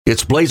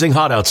It's blazing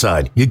hot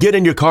outside. You get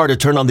in your car to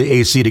turn on the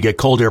AC to get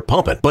cold air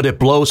pumping, but it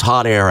blows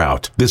hot air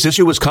out. This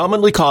issue is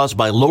commonly caused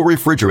by low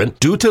refrigerant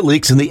due to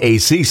leaks in the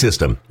AC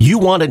system. You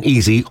want an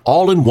easy,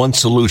 all-in-one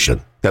solution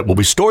that will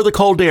restore the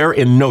cold air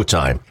in no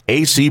time.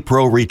 AC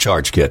Pro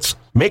Recharge Kits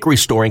make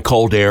restoring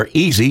cold air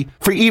easy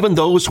for even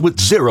those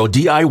with zero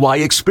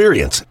DIY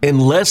experience in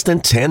less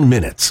than 10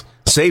 minutes.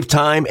 Save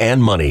time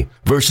and money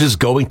versus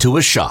going to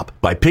a shop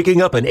by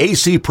picking up an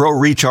AC Pro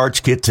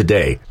Recharge Kit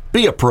today.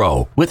 Be a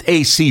pro with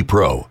AC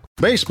Pro.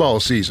 Baseball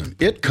season,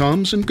 it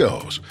comes and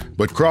goes,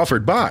 but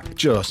Crawford Bock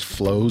just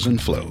flows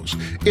and flows.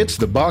 It's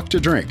the Bock to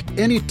drink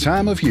any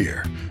time of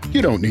year.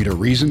 You don't need a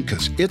reason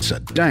because it's a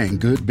dang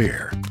good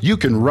beer. You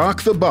can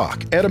rock the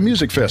Bock at a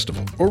music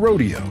festival or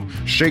rodeo,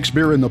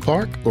 Shakespeare in the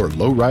Park, or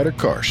lowrider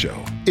car show.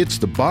 It's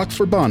the Bock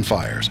for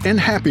bonfires and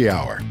happy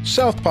hour,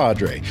 South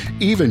Padre,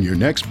 even your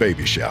next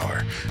baby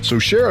shower. So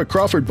share a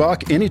Crawford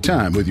Bock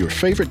anytime with your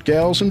favorite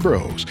gals and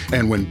bros.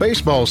 And when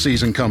baseball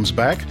season comes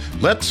back,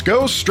 let's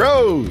go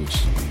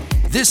Stros!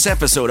 This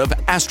episode of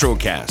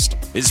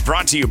Astrocast is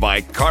brought to you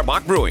by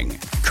Karbach Brewing.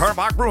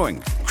 Karbach Brewing,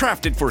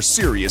 crafted for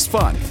serious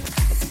fun.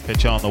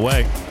 Pitch on the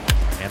way.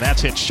 And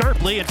that's hit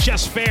sharply and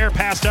just fair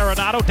past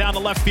Arenado down the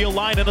left field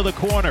line into the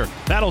corner.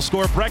 That'll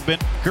score Bregman.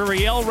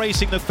 Gurriel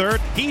racing the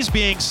third. He's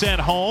being sent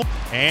home.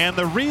 And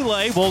the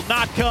relay will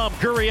not come.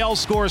 Gurriel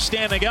scores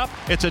standing up.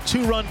 It's a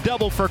 2-run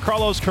double for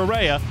Carlos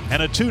Correa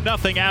and a 2-0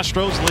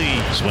 Astros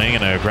lead. Swing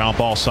and a ground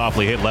ball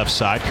softly hit left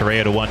side.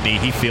 Correa to one knee.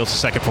 He fields the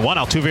second for one.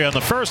 Altuve on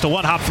the first. A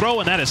one-hop throw,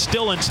 and that is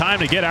still in time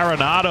to get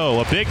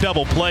Arenado. A big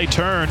double play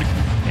turn.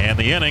 And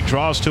the inning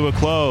draws to a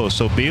close.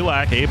 So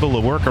Bielak able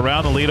to work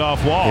around the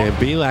leadoff wall. And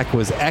Bielak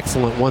was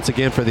excellent once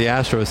again for the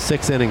Astros.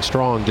 6 innings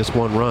strong, just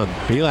 1 run.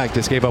 Bielak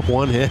just gave up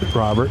 1 hit,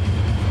 Robert.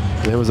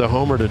 And it was a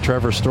homer to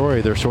Trevor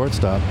Story, their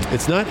shortstop.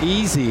 It's not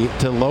easy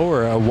to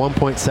lower a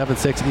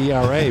 1.76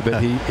 ERA,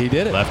 but he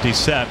did it. Lefty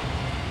set.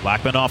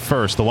 Blackman off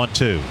first, the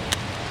 1-2.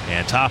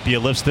 And Tapia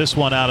lifts this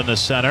one out in the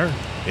center.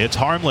 It's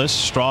harmless.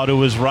 Straw to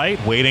his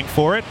right, waiting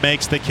for it,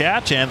 makes the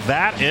catch, and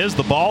that is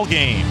the ball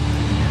game.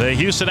 The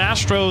Houston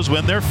Astros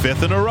win their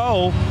 5th in a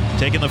row,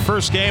 taking the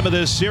first game of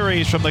this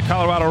series from the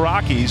Colorado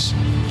Rockies,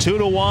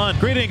 2-1.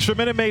 Greetings from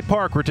Minute Maid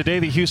Park, where today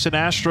the Houston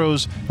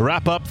Astros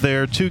wrap up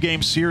their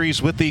 2-game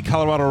series with the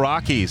Colorado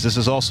Rockies. This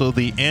is also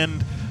the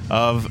end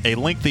of a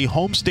lengthy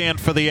homestand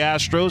for the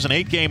Astros, an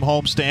 8-game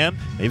homestand.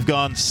 They've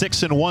gone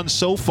 6-1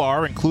 so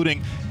far,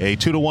 including a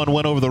 2-1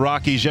 win over the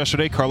Rockies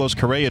yesterday. Carlos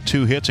Correa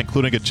 2 hits,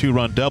 including a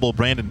 2-run double.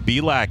 Brandon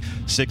Bielak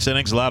 6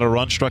 innings, allowed a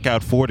run, struck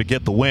out 4 to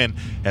get the win.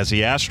 As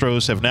the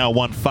Astros have now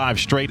won 5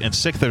 straight and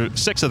 6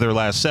 of their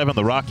last 7.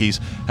 The Rockies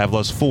have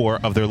lost 4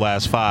 of their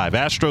last 5.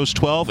 Astros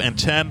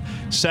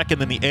 12-10,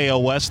 second in the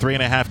AL West,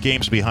 3.5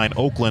 games behind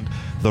Oakland.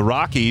 The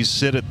Rockies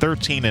sit at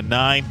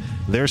 13-9.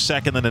 They're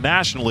second in the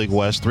National League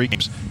West, 3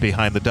 games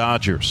behind the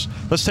Dodgers.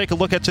 Let's take a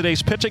look at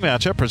today's pitching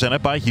matchup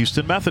presented by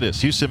Houston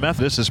Methodist. Houston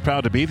Methodist is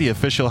proud to be the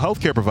official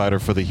healthcare provider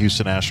for the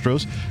Houston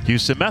Astros.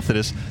 Houston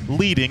Methodist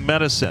leading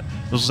medicine.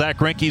 Zach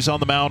Greinke's on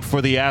the mound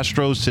for the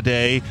Astros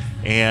today,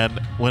 and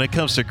when it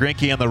comes to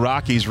Greinke and the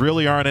Rockies,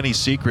 really aren't any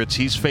secrets.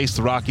 He's faced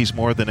the Rockies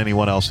more than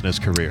anyone else in his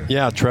career.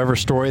 Yeah, Trevor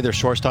Story, their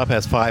shortstop,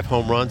 has 5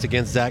 home runs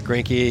against Zach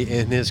Greinke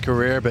in his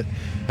career, but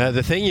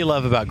the thing you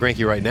love about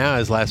Greinke right now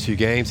is last few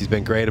games, he's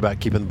been great about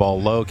keeping the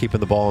ball low, keeping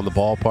the ball in the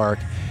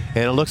ballpark.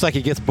 And it looks like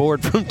he gets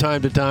bored from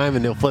time to time,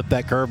 and he'll flip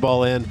that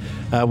curveball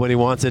in when he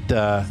wants it.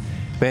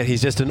 Man,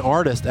 he's just an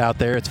artist out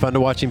there. It's fun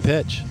to watch him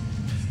pitch.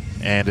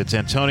 And it's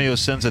Antonio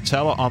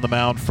Senzatella on the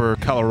mound for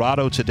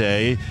Colorado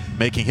today,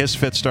 making his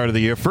 5th start of the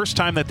year. First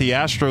time that the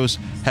Astros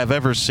have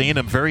ever seen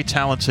him. Very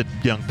talented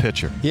young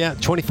pitcher. Yeah,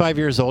 25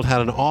 years old, had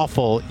an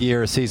awful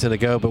year a season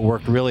ago, but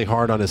worked really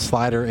hard on his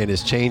slider and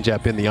his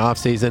changeup in the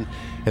offseason,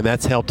 and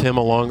that's helped him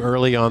along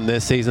early on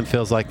this season.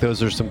 Feels like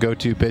those are some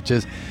go-to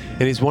pitches.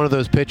 And he's one of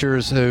those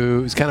pitchers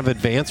who's kind of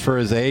advanced for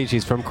his age.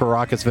 He's from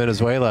Caracas,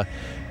 Venezuela,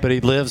 but he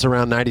lives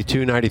around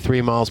 92,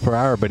 93 miles per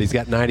hour, but he's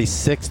got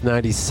 96,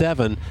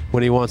 97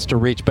 when he wants to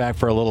reach back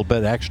for a little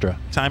bit extra.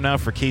 Time now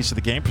for Keys to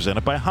the Game,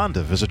 presented by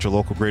Honda. Visit your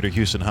local Greater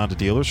Houston Honda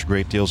dealers for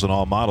great deals on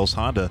all models.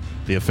 Honda,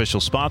 the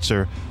official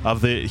sponsor of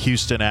the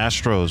Houston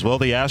Astros. Well,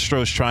 the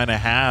Astros trying to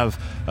have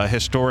a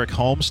historic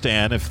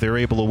homestand. If they're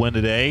able to win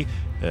today,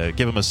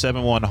 give them a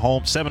 7-1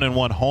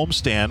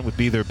 homestand would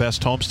be their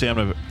best homestand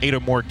of 8 or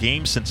more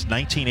games since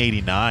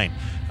 1989.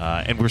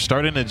 And we're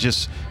starting to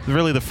just,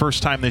 really the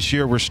first time this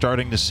year, we're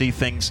starting to see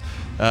things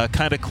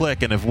kind of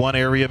click. And if one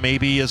area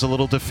maybe is a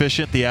little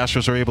deficient, the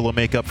Astros are able to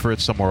make up for it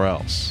somewhere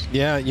else.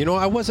 Yeah,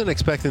 I wasn't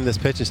expecting this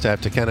pitching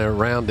staff to kind of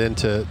round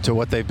into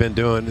what they've been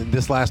doing.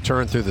 This last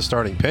turn through the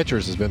starting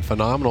pitchers has been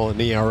phenomenal in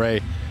ERA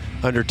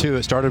under 2.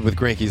 It started with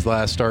Greinke's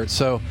last start.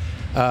 So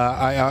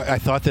I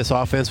thought this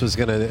offense was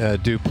going to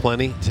do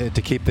plenty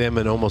to keep them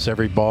in almost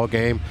every ball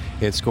game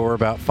and score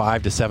about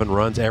 5 to 7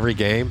 runs every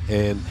game.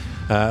 And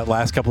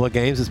last couple of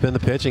games, it's been the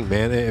pitching,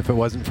 man. If it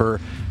wasn't for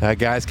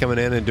guys coming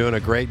in and doing a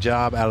great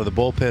job out of the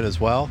bullpen as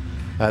well,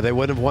 they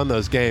wouldn't have won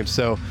those games.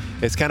 So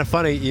it's kind of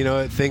funny,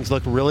 things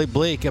look really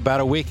bleak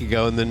about a week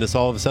ago, and then just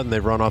all of a sudden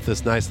they've run off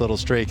this nice little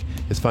streak.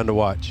 It's fun to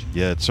watch.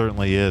 Yeah, it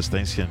certainly is.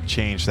 Things can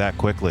change that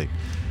quickly.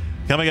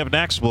 Coming up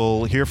next,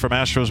 we'll hear from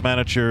Astros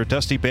manager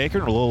Dusty Baker.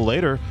 And a little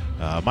later,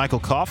 Michael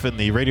Coffin,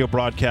 the radio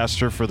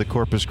broadcaster for the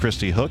Corpus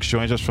Christi Hooks,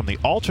 joins us from the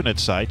alternate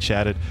site.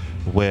 Chatted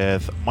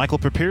with Michael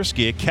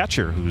Papirski, a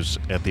catcher who's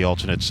at the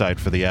alternate site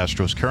for the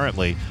Astros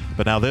currently.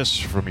 But now this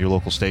from your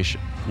local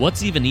station.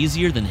 What's even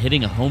easier than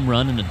hitting a home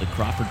run into the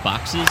Crawford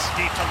boxes?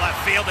 Deep to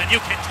left field, and you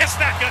can kiss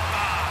that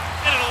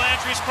goodbye into the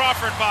Landry's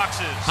Crawford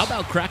boxes. How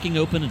about cracking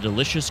open a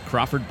delicious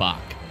Crawford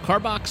Bock?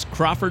 Carbox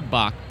Crawford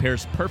Bock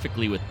pairs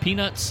perfectly with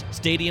peanuts,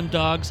 stadium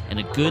dogs, and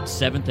a good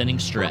seventh-inning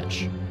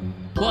stretch.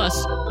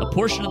 Plus, a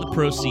portion of the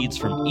proceeds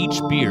from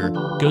each beer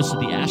goes to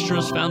the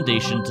Astros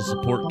Foundation to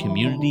support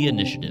community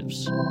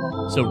initiatives.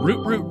 So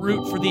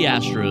root for the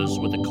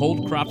Astros with a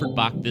cold Crawford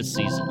Bock this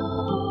season.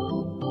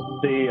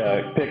 They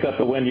picked up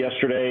the win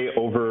yesterday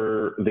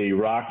over the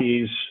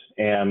Rockies,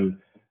 and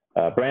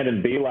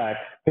Brandon Bielak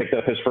picked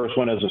up his first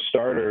one as a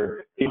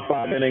starter. He had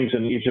 5 innings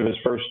in each of his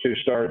first 2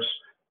 starts.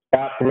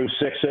 Got through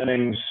 6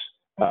 innings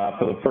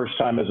for the first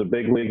time as a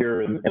big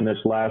leaguer in this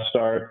last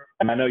start.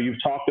 And I know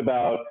you've talked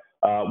about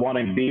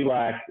wanting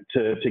Bielak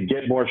to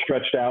get more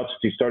stretched out since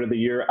he started the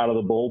year out of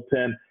the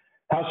bullpen.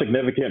 How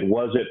significant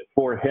was it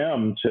for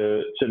him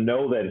to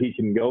know that he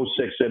can go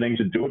 6 innings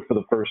and do it for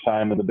the first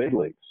time in the big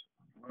leagues?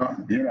 Well,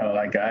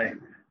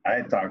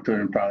 I talked to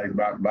him probably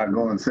about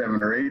going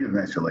 7 or 8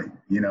 eventually,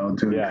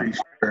 to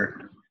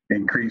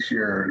increase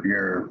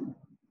your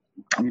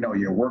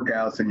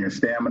workouts and your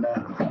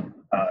stamina,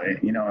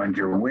 and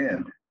your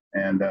wind.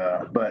 And,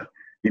 but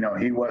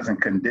he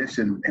wasn't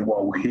conditioned.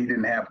 Well, he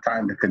didn't have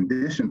time to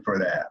condition for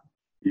that,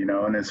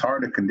 and it's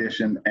hard to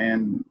condition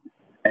and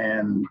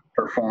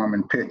perform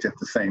and pitch at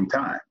the same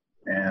time.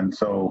 And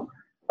so,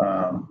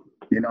 I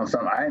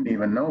didn't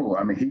even know.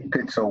 I mean, he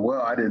pitched so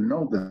well, I didn't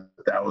know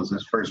that was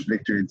his first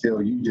victory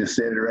until you just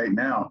said it right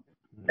now.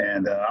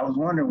 And I was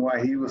wondering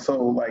why he was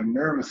so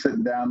nervous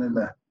sitting down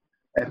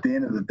at the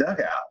end of the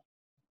dugout.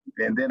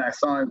 And then I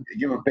saw him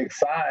give a big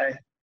sigh.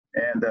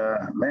 And,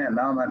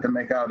 now I'm going to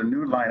make out a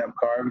new lineup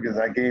card because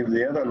I gave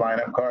the other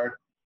lineup card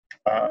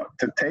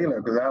to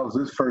Taylor because that was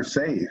his first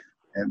save.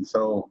 And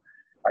so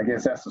I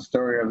guess that's the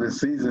story of this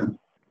season,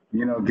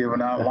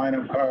 giving out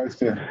lineup cards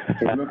to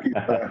rookies.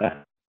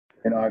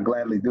 I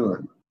gladly do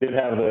it. Did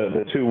have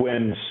the 2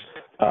 wins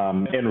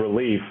in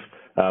relief,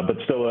 but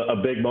still a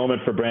big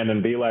moment for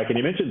Brandon Bielak. And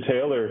you mentioned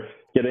Taylor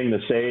getting the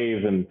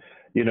save. And,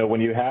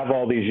 when you have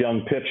all these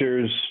young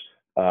pitchers,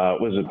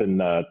 been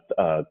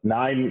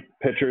 9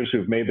 pitchers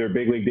who've made their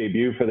big league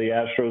debut for the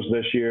Astros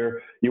this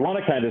year. You want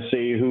to kind of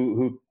see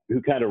who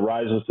kind of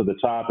rises to the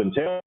top. And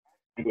Taylor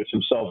distinguished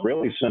himself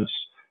really since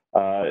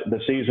the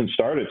season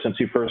started, since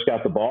he first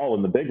got the ball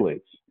in the big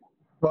leagues.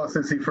 Well,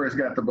 since he first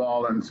got the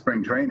ball in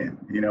spring training,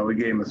 we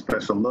gave him a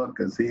special look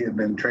because he had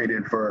been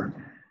traded for,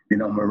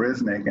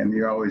 Marisnick, and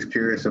you're always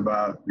curious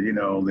about,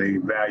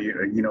 the value,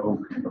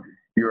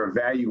 your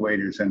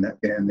evaluators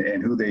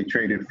and who they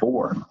traded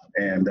for.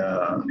 And,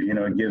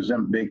 it gives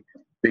them big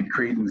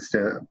credence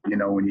to,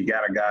 when you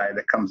got a guy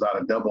that comes out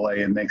of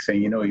Double-A and next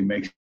thing you know, he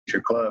makes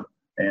your club.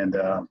 And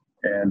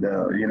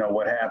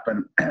what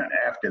happened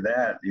after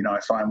that, I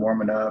saw him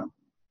warming up.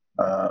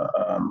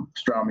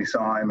 Strami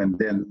saw him, and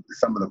then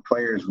some of the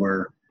players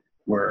were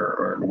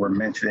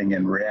mentioning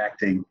and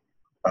reacting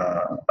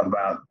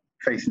about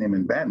facing him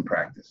in batting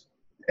practice.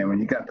 And when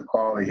you got the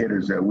quality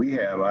hitters that we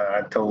have,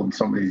 I told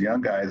some of these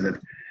young guys that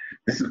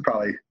this is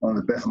probably one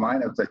of the best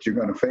lineups that you're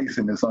going to face,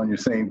 and it's on your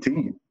same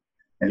team.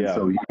 And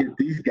so you get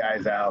these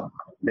guys out,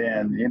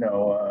 then you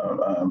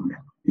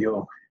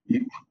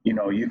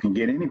can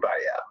get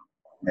anybody out.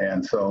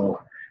 And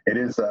so it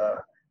is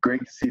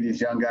great to see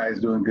these young guys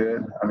doing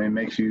good. I mean, it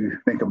makes you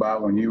think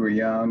about when you were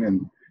young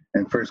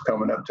and first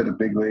coming up to the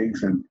big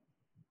leagues. And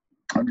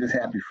I'm just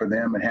happy for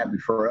them and happy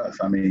for us.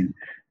 I mean,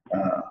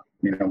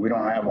 we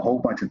don't have a whole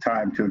bunch of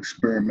time to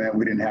experiment.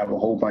 We didn't have a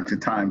whole bunch of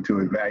time to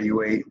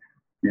evaluate,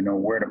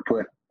 where to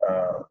put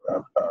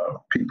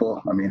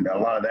people. I mean, a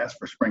lot of that's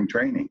for spring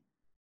training.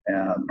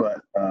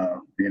 But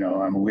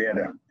we had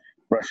to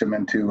rush them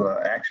into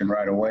action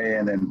right away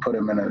and then put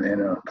them in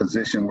a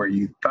position where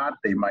you thought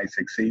they might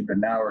succeed. But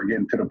now we're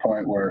getting to the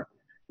point where,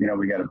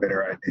 we got a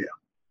better idea.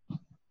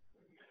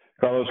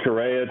 Carlos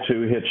Correa,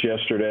 2 hits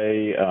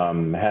yesterday,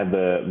 had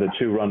the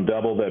 2-run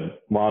double that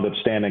wound up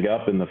standing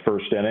up in the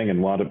first inning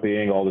and wound up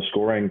being all the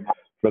scoring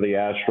for the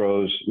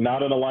Astros.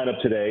 Not in the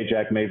lineup today.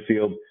 Jack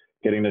Mayfield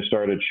getting to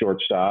start at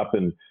shortstop.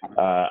 And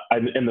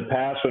in the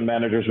past, when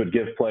managers would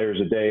give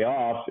players a day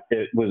off,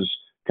 it was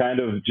kind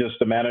of just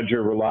the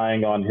manager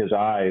relying on his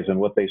eyes and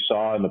what they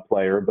saw in the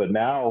player. But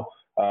now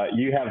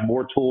you have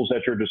more tools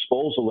at your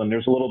disposal, and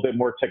there's a little bit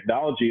more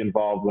technology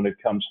involved when it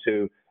comes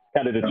to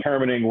kind of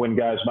determining when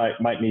guys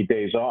might need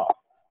days off.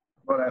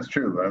 Well, that's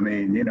true. I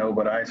mean,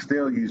 but I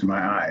still use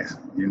my eyes,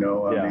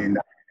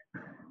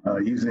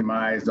 usually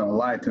my eyes don't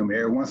lie to me.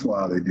 Every once in a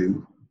while they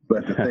do.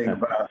 But the thing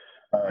about,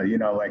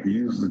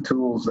 use the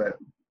tools that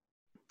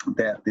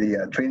that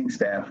the training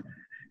staff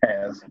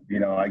has.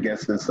 I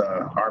guess this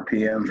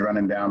RPMs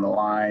running down the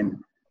line.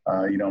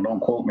 Don't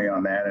quote me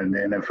on that. And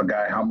then if a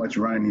guy, how much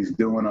running he's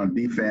doing on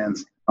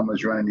defense, how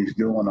much running he's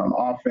doing on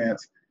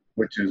offense,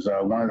 which is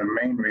one of the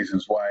main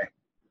reasons why,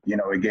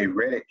 we gave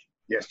Reddick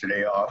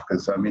yesterday off,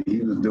 because,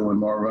 he was doing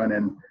more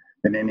running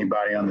than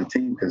anybody on the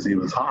team because he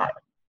was hot.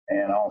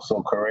 And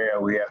also Correa,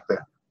 we have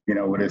to,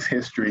 with his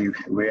history,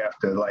 we have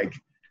to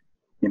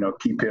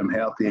keep him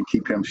healthy and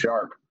keep him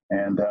sharp.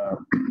 And,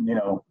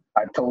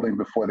 I told him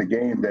before the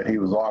game that he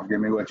was off. Give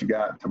me what you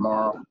got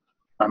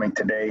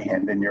today,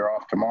 and then you're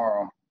off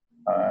tomorrow.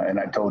 And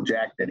I told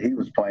Jack that he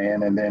was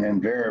playing, and then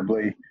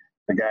invariably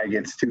the guy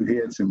gets 2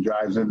 hits and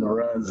drives in the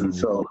runs. And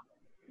so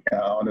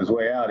on his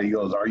way out, he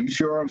goes, "Are you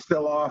sure I'm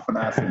still off?" And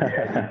I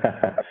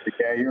said,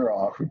 yeah, you're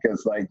off.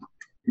 Because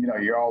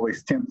you're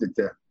always tempted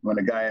to, when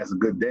a guy has a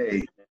good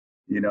day,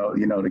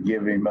 to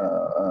give him,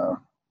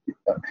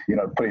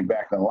 put him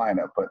back in the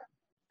lineup. But,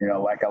 I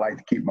like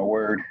to keep my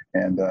word,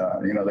 and,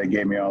 they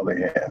gave me all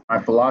they had. My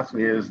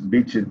philosophy is to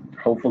beat you,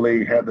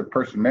 hopefully have the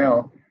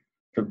personnel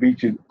to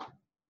beat you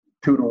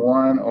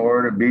 2-1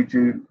 or to beat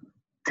you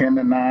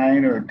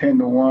 10-9 or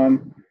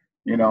 10-1,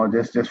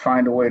 just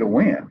find a way to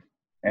win,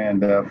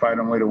 and find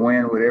a way to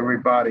win with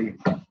everybody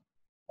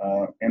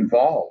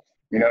involved,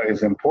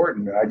 is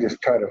important. I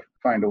just try to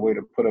find a way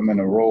to put them in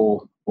a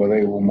role where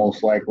they will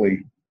most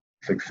likely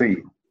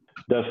succeed.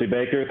 Dusty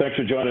Baker, thanks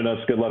for joining us.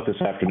 Good luck this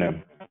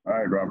afternoon. All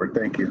right, Robert.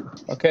 Thank you.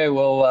 Okay,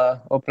 we'll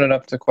open it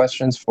up to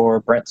questions for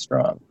Brent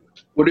Strom.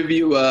 What did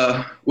you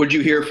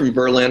hear from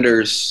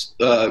Verlander's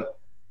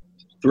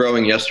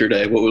throwing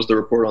yesterday? What was the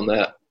report on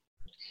that?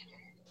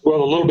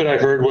 Well, a little bit I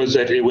heard was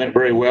that it went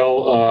very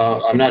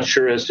well. I'm not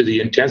sure as to the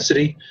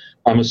intensity.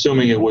 I'm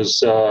assuming it was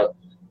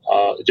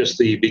just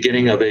the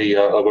beginning of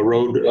a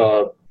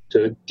road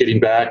to getting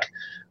back.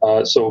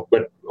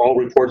 But all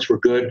reports were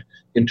good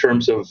in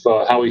terms of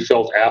how he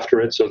felt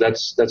after it. So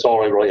that's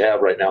all I really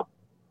have right now.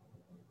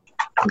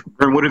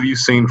 And what have you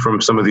seen from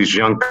some of these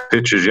young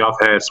pitchers? Y'all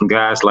have had some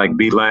guys like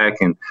Bielak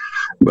and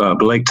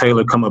Blake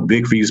Taylor come up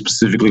big for you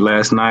specifically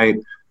last night.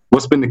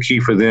 What's been the key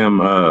for them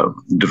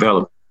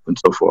developing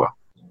so far?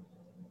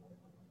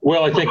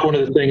 Well, I think one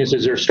of the things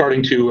is they're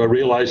starting to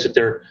realize that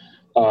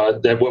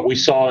that what we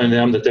saw in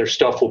them, that their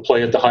stuff will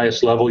play at the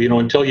highest level.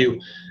 Until you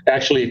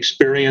actually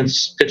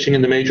experience pitching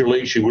in the major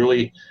leagues,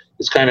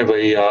 it's kind of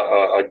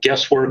a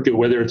guesswork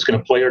whether it's going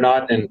to play or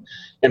not. And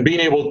being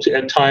able to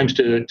at times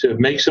to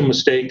make some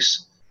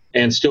mistakes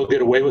and still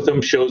get away with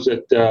them shows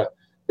that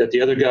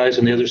the other guys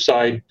on the other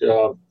side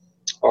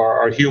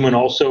are human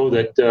also,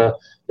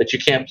 that you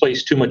can't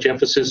place too much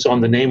emphasis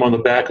on the name on the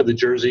back of the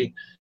jersey.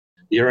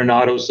 The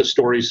Arenados, the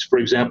Stories, for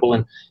example,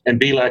 and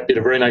Bielak did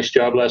a very nice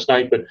job last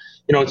night. But,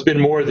 it's been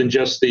more than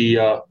just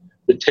the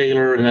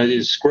Taylor,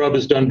 and Scrub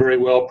has done very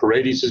well.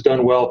 Paredes has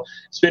done well.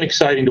 It's been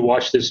exciting to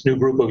watch this new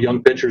group of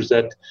young pitchers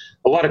that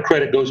a lot of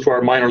credit goes to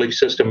our minor league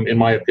system, in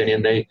my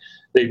opinion. They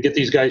get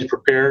these guys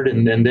prepared,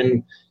 and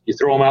then you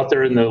throw them out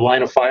there in the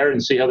line of fire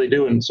and see how they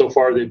do. And so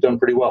far, they've done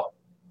pretty well.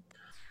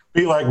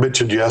 Bielak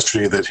mentioned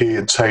yesterday that he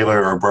and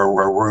Taylor are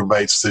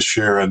roommates this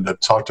year, and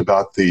talked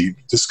about the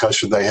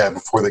discussion they had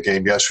before the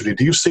game yesterday.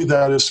 Do you see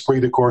that as esprit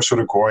de corps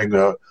sort of growing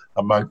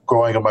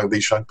among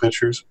these young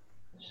pitchers?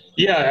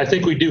 Yeah, I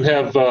think we do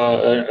have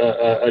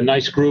a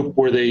nice group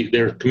where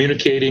they're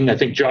communicating. I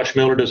think Josh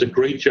Miller does a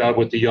great job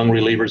with the young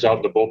relievers out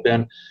in the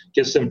bullpen,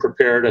 gets them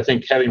prepared. I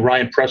think having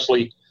Ryan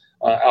Presley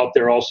out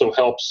there also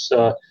helps.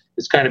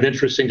 It's kind of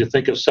interesting to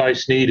think of Cy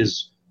Snead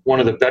as one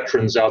of the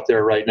veterans out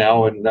there right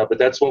now, but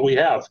that's what we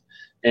have.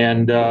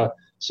 And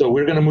so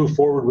we're going to move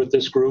forward with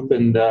this group.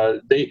 And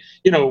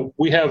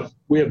we have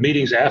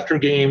meetings after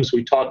games.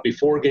 We talk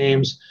before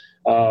games.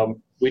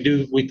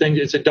 We think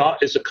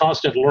it's a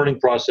constant learning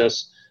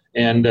process.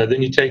 And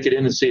then you take it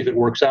in and see if it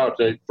works out.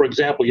 For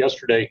example,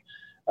 yesterday,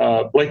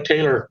 Blake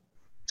Taylor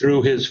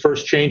threw his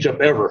first changeup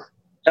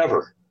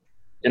ever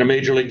in a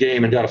major league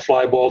game and got a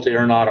fly ball to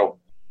Arenado.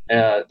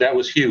 That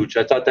was huge.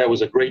 I thought that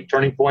was a great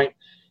turning point.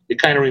 It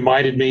kind of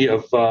reminded me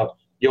of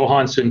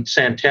Johansson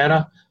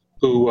Santana,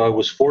 who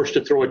was forced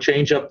to throw a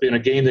changeup in a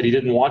game that he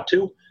didn't want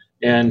to,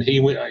 and he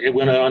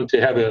went on to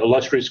have an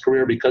illustrious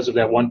career because of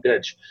that one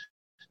pitch.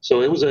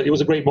 So it was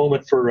a great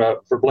moment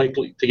for Blake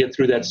to get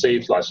through that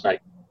save last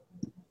night.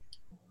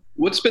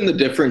 What's been the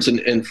difference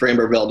in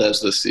Framber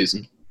Valdez this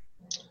season?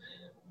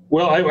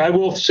 Well, I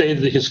will say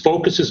that his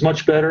focus is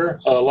much better.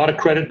 A lot of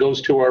credit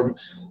goes to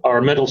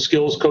our mental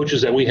skills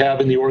coaches that we have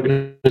in the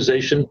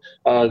organization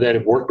that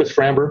have worked with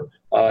Framber.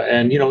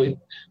 And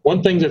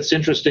one thing that's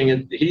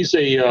interesting, he's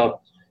a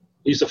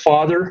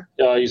father.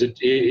 He's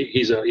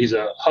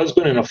a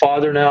husband and a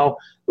father now,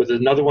 with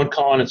another one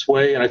on its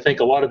way. And I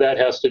think a lot of that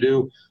has to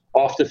do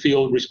off the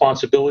field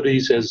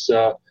responsibilities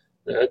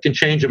can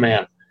change a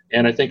man.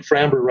 And I think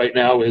Framber right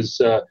now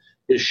is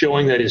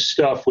showing that his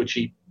stuff, which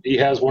he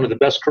has one of the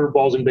best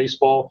curveballs in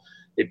baseball,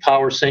 a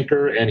power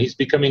sinker, and he's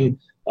becoming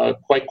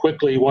quite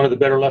quickly one of the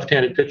better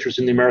left-handed pitchers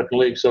in the American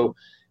League. So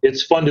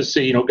it's fun to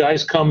see,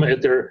 guys come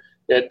at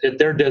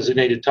their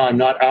designated time,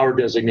 not our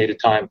designated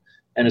time.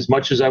 And as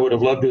much as I would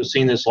have loved to have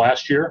seen this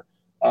last year,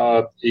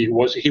 he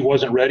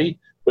wasn't ready.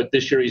 But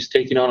this year he's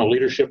taking on a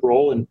leadership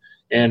role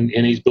and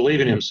he's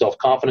believing in himself.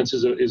 Confidence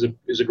is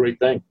a great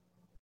thing.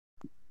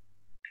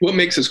 What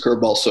makes his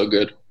curveball so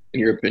good, in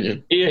your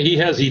opinion? Yeah, he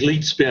has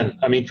elite spin.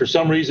 I mean, for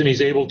some reason,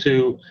 he's able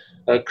to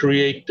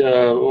create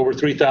over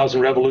 3,000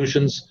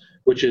 revolutions,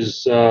 which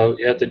is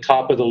at the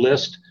top of the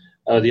list.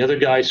 The other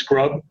guy,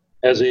 Scrub,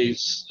 has a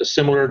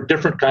similar,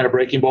 different kind of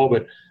breaking ball,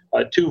 but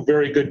two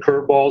very good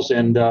curveballs.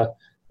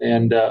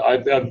 And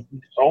I've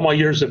all my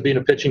years of being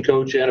a pitching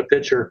coach and a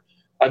pitcher,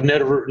 I've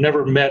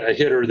never met a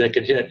hitter that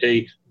can hit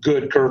a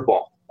good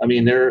curveball. I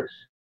mean, there's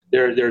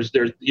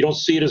you don't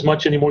see it as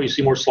much anymore. You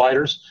see more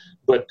sliders.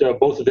 But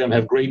both of them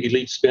have great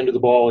elite spin to the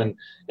ball,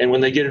 and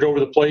when they get it over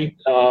the plate,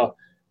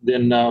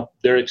 then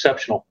they're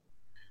exceptional.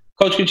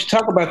 Coach, could you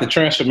talk about the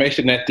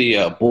transformation that the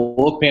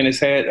bullpen has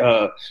had?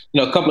 A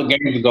couple of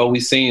games ago, we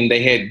seen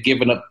they had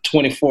given up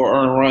 24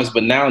 earned runs,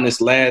 but now in this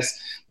last,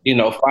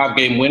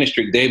 5-game winning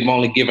streak, they've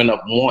only given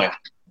up 1.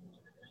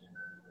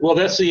 Well,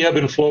 that's the ebb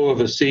and flow of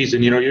a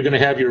season. You're going to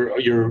have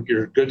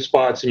your good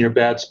spots and your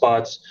bad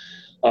spots.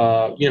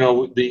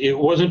 It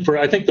wasn't for.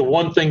 I think the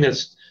one thing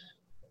that's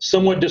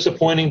somewhat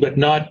disappointing, but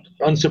not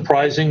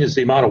unsurprising, is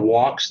the amount of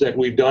walks that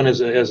we've done as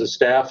a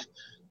staff.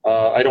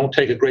 I don't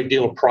take a great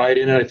deal of pride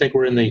in it. I think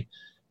we're in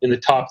the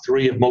top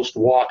 3 of most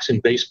walks in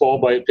baseball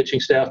by a pitching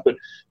staff, but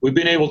we've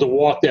been able to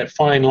walk that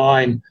fine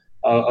line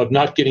of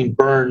not getting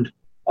burned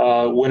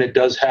when it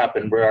does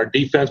happen. Where our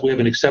defense, we have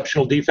an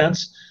exceptional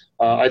defense.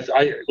 A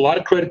lot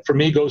of credit for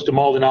me goes to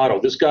Maldonado.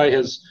 This guy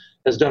has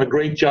done a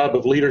great job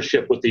of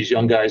leadership with these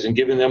young guys and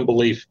giving them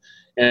belief.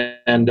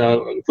 And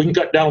if we can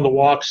cut down the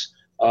walks,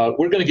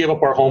 we're going to give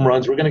up our home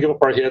runs. We're going to give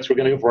up our hits. We're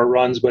going to give up our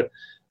runs. But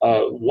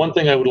one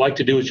thing I would like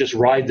to do is just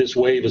ride this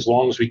wave as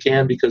long as we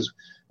can, because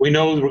we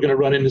know we're going to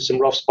run into some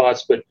rough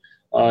spots. But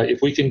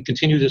if we can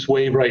continue this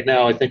wave right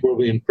now, I think we'll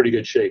be in pretty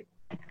good shape.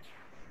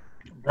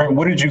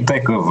 What did you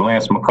think of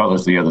Lance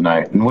McCullers the other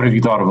night, and what have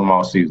you thought of him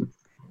all season?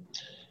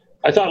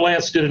 I thought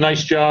Lance did a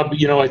nice job.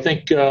 I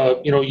think,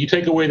 you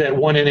take away that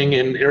 1 inning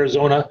in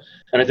Arizona,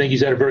 and I think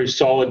he's had a very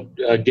solid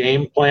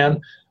game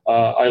plan.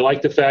 I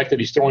like the fact that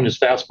he's throwing his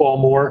fastball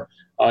more.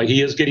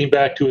 He is getting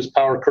back to his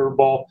power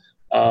curveball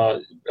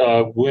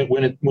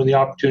when the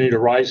opportunity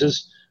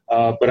arises.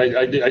 But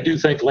I do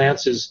think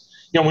Lance is,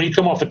 when you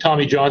come off of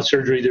Tommy John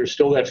surgery, there's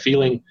still that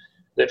feeling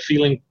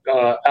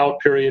out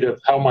period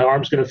of how my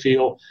arm's going to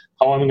feel,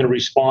 how I'm going to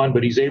respond.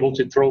 But he's able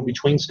to throw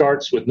between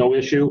starts with no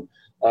issue.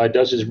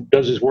 Does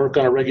his work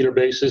on a regular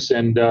basis,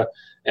 and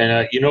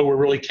we're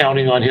really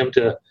counting on him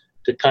to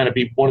kind of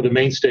be one of the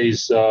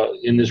mainstays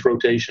in this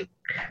rotation.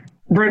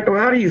 Brent,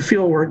 how do you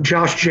feel where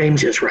Josh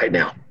James is right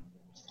now?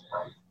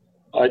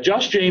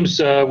 Josh James,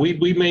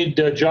 we made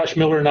Josh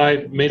Miller and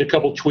I made a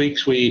couple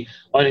tweaks.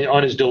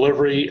 On his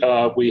delivery,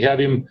 we have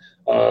him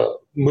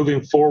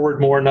moving forward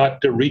more, not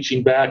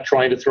reaching back,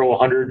 trying to throw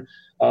 100,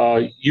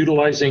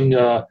 utilizing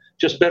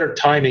just better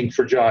timing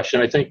for Josh.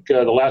 And I think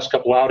the last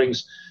couple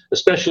outings,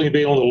 especially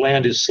being able to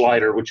land his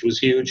slider, which was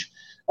huge.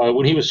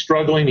 When he was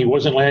struggling, he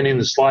wasn't landing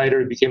the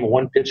slider. He became a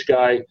one-pitch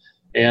guy,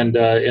 and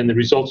the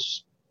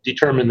results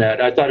determined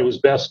that. I thought it was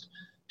best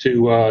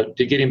to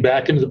get him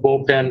back into the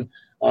bullpen,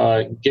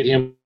 get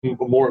him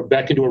more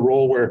back into a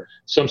role where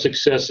some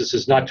success. This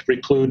is not to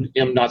preclude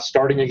him not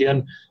starting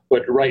again,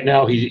 but right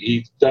now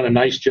he's done a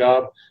nice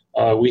job.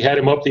 We had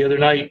him up the other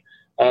night.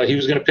 He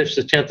was going to pitch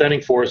the 10th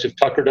inning for us if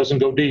Tucker doesn't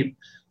go deep.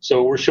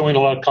 So we're showing a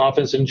lot of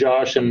confidence in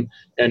Josh, and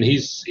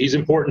he's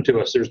important to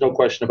us. There's no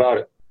question about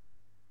it.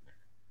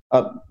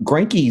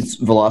 Greinke's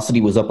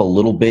velocity was up a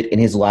little bit in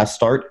his last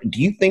start.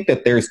 Do you think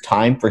that there's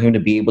time for him to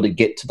be able to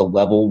get to the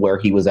level where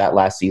he was at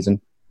last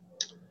season?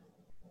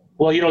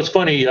 Well, it's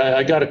funny.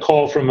 I got a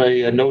call from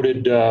a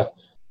noted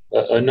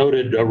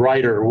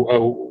writer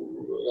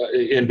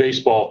in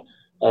baseball,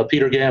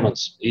 Peter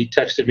Gammons. He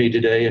texted me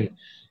today, and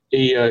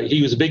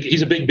he's a big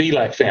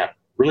Bielak fan.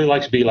 Really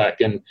likes Bielak,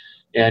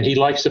 and he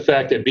likes the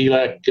fact that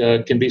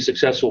Bielak can be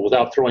successful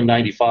without throwing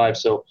 95.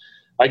 So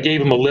I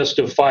gave him a list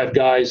of 5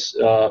 guys: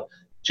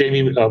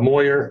 Jamie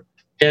Moyer,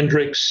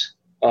 Hendricks,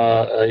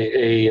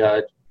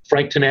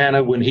 Frank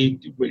Tanana when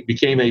he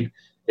became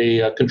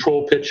a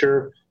control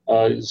pitcher.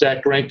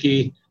 Zach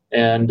Greinke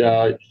and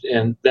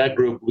that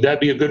group. Would that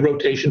be a good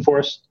rotation for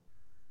us?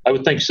 I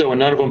would think so, and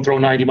none of them throw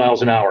 90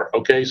 miles an hour.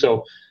 Okay,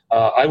 so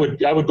I would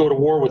go to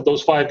war with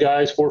those 4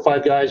 or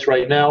 5 guys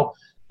right now.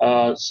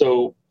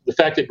 So the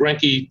fact that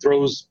Greinke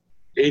throws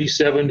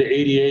 87 to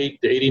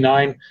 88 to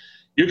 89,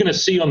 you're going to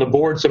see on the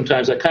board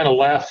sometimes. I kind of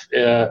laugh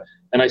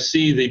and I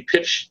see the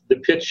pitch,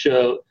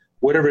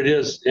 whatever it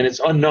is, and it's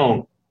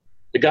unknown.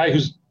 The guy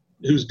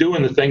who's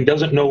doing the thing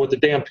doesn't know what the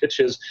damn pitch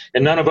is,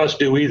 and none of us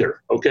do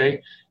either.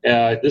 Okay,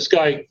 this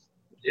guy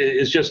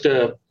is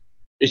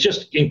it's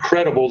just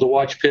incredible to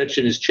watch pitch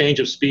and his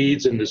change of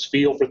speeds and his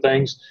feel for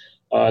things.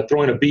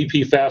 Throwing a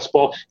BP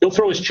fastball, he'll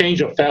throw his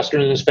changeup faster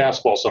than his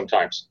fastball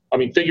sometimes. I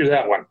mean, figure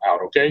that one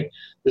out. Okay,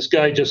 this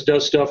guy just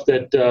does stuff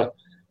that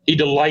he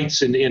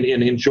delights in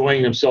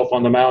enjoying himself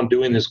on the mound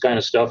doing this kind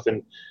of stuff,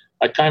 and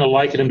I kind of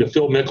liken him to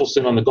Phil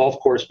Mickelson on the golf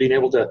course, being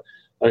able to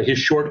his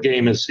short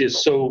game is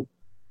so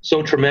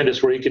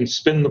tremendous, where he can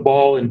spin the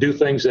ball and do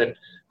things that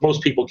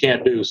most people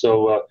can't do.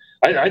 So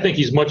I think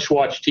he's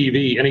much-watched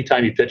TV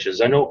anytime he pitches.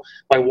 I know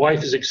my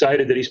wife is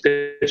excited that he's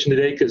pitching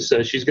today because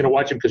she's going to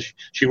watch him because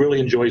she really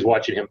enjoys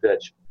watching him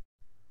pitch.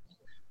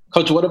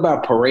 Coach, what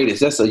about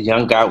Paredes? That's a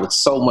young guy with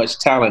so much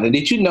talent. And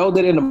did you know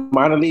that in the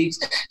minor leagues,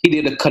 he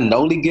did a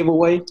cannoli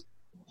giveaway?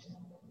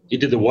 He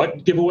did the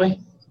what giveaway?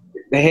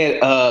 They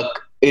had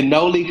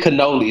Inoli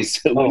cannolis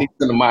when he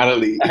was in the minor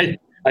league.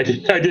 I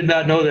did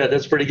not know that.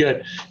 That's pretty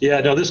good. Yeah,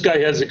 no, this guy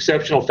has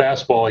exceptional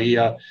fastball. He,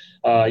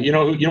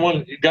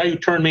 one guy who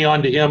turned me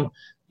on to him,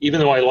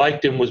 even though I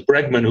liked him, was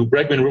Bregman.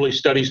 Bregman really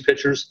studies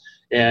pitchers,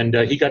 and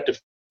he got to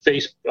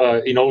face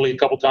Inoli a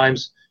couple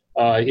times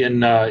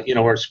in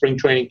our spring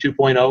training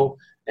 2.0,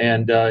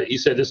 and he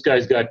said this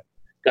guy's got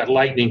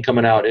lightning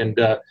coming out, and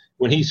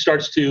when he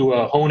starts to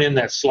hone in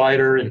that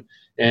slider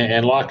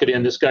and lock it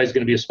in, this guy's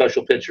going to be a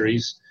special pitcher.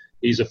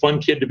 He's a fun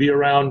kid to be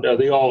around.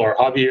 They all are.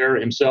 Javier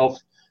himself,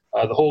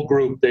 the whole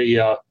group.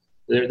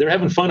 They're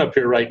having fun up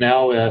here right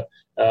now.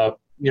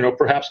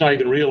 Perhaps not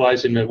even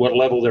realizing at what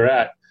level they're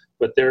at,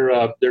 but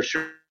they're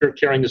sure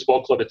carrying this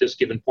ball club at this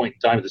given point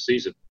in time of the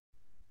season.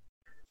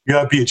 You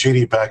got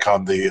Biagini back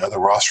on the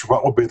roster.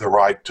 What would be the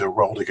right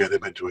role to get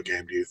him into a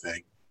game, do you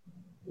think?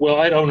 Well,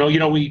 I don't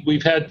know.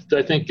 We've had,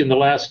 I think, in the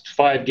last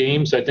 5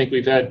 games, I think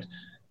we've had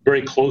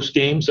very close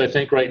games. I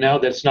think right now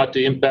that's not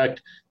the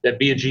impact that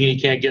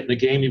Biagini can't get in the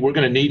game. We're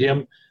going to need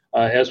him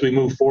as we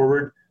move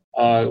forward.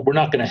 We're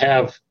not going to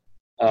have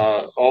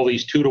all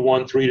these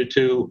 2-1,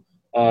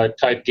 3-2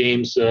 type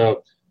games.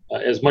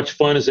 As much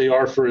fun as they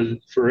are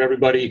for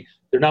everybody,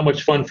 they're not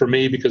much fun for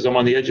me because I'm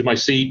on the edge of my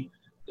seat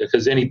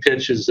because any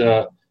pitch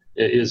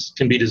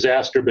can be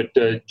disaster. But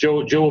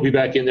Joe will be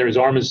back in there. His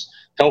arm is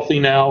healthy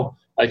now.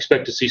 I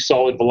expect to see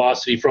solid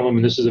velocity from him,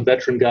 and this is a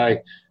veteran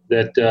guy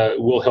that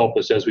will help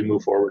us as we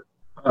move forward.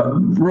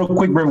 Real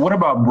quick, Brett, what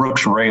about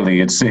Brooks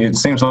Raley? It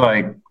seems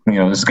like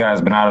this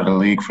guy's been out of the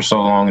league for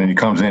so long, and he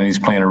comes in and he's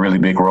playing a really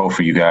big role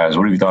for you guys.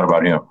 What have you thought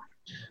about him?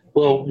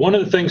 Well, one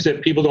of the things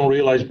that people don't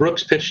realize,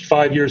 Brooks pitched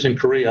 5 years in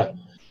Korea,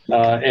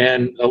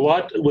 and a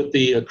lot with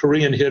the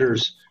Korean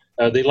hitters,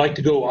 they like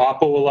to go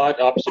oppo a lot,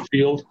 opposite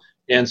field,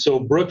 and so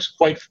Brooks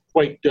quite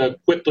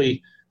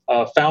quickly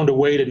found a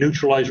way to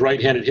neutralize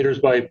right-handed hitters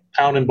by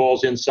pounding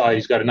balls inside.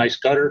 He's got a nice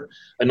cutter,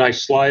 a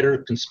nice slider,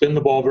 can spin the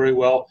ball very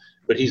well,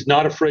 but he's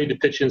not afraid to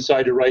pitch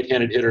inside to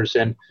right-handed hitters.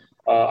 And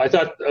I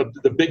thought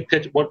the big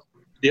pitch,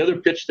 the other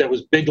pitch that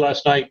was big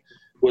last night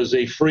was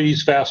a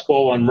freeze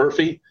fastball on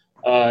Murphy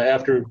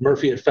after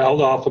Murphy had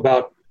fouled off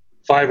about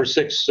 5 or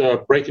 6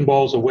 breaking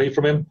balls away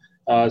from him.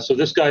 So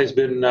this guy's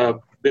been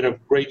a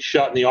great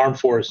shot in the arm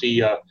for us.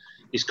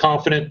 He's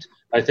confident.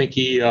 I think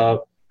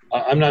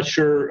I'm not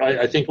sure.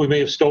 I think we may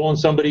have stolen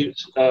somebody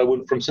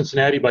from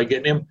Cincinnati by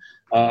getting him.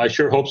 I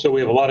sure hope so. We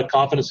have a lot of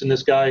confidence in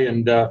this guy,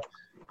 and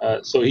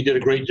so he did a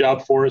great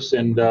job for us.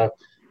 And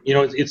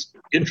it's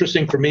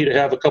interesting for me to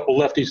have a couple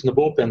lefties in the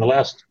bullpen. The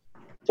last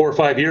 4 or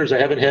 5 years, I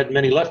haven't had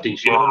many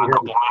lefties. We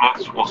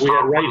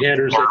had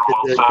right-handers that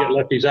could get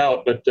lefties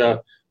out, but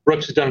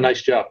Brooks has done a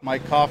nice job.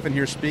 Mike Coffin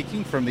here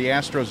speaking from the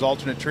Astros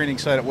alternate training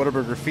site at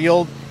Whataburger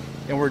Field,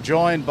 and we're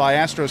joined by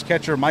Astros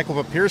catcher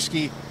Michael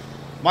Papierski.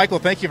 Michael,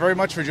 thank you very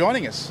much for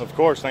joining us. Of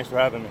course, thanks for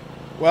having me.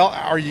 Well,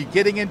 are you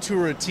getting into a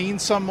routine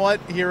somewhat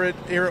here at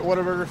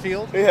Whataburger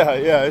Field?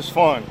 Yeah, it's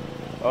fun.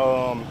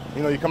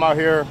 You come out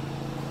here,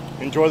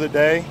 enjoy the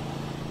day,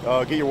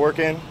 get your work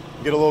in,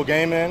 get a little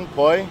game in,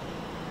 play,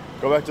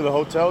 go back to the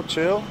hotel,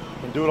 chill,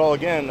 and do it all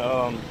again.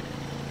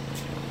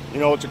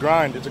 It's a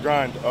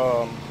grind.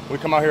 We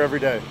come out here every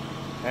day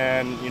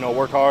and,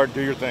 work hard,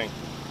 do your thing.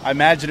 I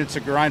imagine it's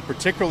a grind,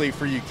 particularly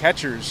for you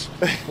catchers.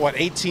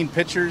 18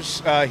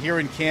 pitchers here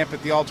in camp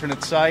at the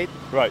alternate site?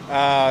 Right.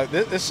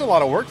 This is a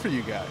lot of work for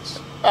you guys.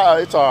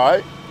 It's all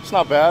right. It's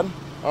not bad.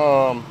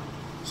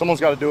 Someone's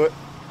got to do it.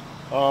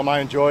 I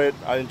enjoy it.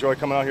 I enjoy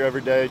coming out here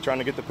every day, trying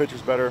to get the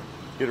pitchers better,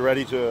 get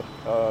ready to,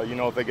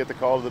 if they get the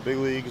call to the big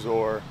leagues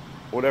or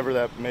whatever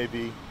that may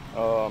be,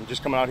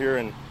 just coming out here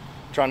and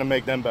trying to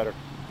make them better.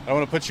 I don't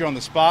want to put you on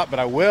the spot, but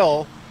I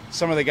will.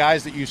 Some of the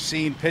guys that you've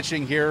seen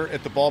pitching here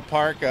at the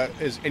ballpark,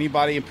 is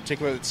anybody in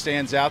particular that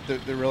stands out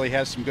that really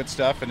has some good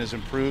stuff and has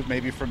improved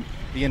maybe from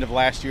the end of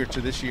last year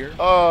to this year?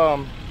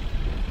 I'm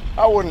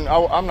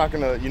not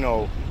going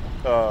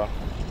to,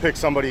 pick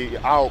somebody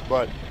out,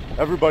 but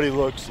everybody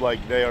looks like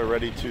they are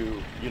ready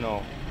to,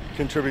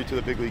 contribute to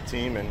the big league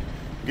team and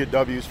get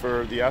W's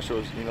for the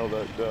Astros,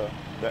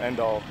 the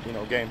end-all,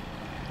 game.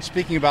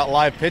 Speaking about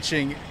live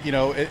pitching,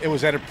 it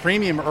was at a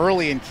premium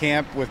early in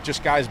camp with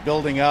just guys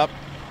building up.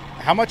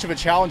 How much of a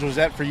challenge was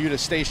that for you to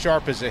stay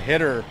sharp as a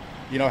hitter,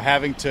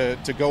 having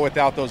to go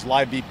without those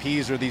live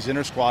BPs or these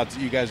inner squads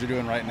that you guys are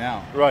doing right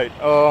now? Right.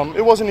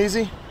 It wasn't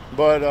easy,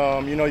 but,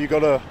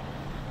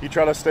 you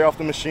try to stay off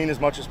the machine as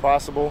much as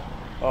possible.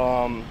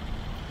 Turn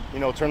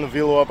the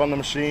velo up on the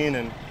machine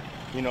and,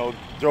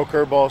 throw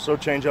curveballs, throw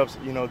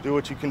changeups, do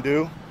what you can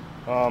do.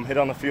 Hit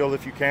on the field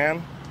if you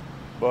can.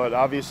 But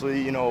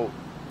obviously,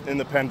 in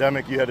the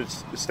pandemic, you had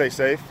to stay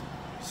safe.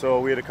 So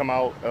we had to come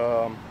out,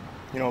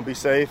 be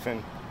safe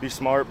and be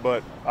smart,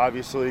 but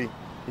obviously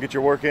get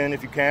your work in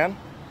if you can.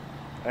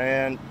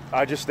 And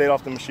I just stayed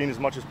off the machine as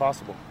much as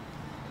possible.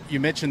 You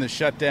mentioned the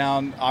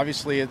shutdown.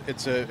 Obviously,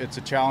 it's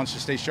a challenge to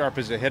stay sharp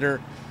as a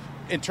hitter.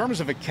 In terms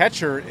of a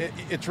catcher,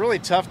 it's really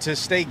tough to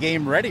stay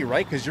game ready,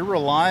 right? Because you're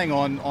relying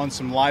on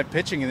some live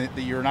pitching that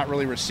you're not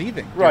really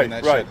receiving during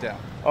that shutdown.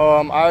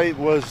 I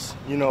was,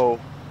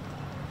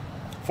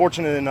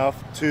 fortunate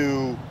enough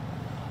to.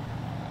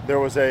 There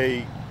was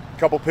a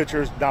couple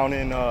pitchers down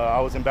in.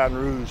 I was in Baton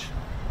Rouge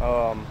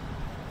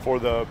for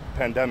the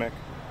pandemic,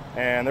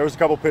 and there was a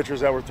couple pitchers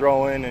that were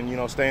throwing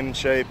and staying in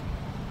shape.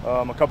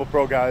 A couple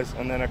pro guys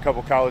and then a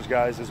couple college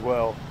guys as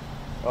well.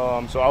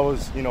 So I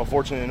was,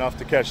 fortunate enough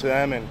to catch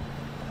them, and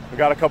we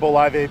got a couple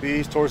live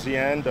ABs towards the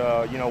end.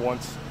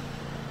 Once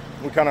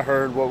we kind of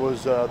heard what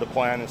was the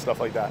plan and stuff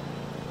like that.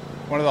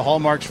 One of the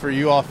hallmarks for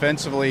you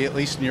offensively, at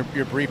least in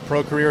your brief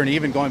pro career and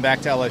even going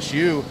back to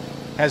LSU,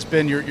 has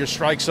been your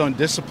strike zone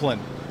discipline.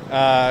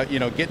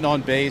 Getting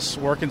on base,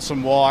 working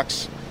some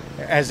walks.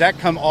 Has that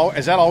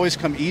always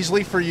come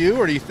easily for you,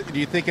 or do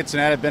you think it's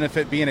an added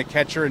benefit being a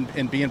catcher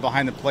and being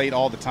behind the plate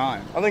all the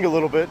time? I think a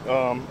little bit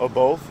of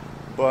both,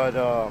 but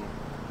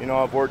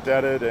I've worked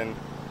at it, and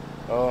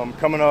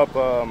coming up,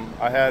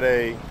 I had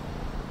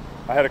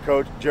a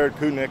coach, Jared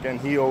Kutnick,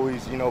 and he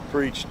always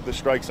preached the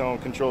strike zone,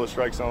 control the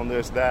strike zone,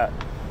 this, that.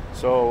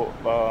 So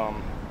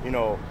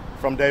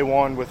from day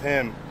one with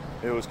him,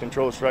 it was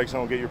control the strike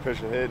zone, get your pitch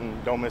to hit,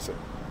 and don't miss it.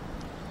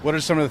 What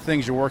are some of the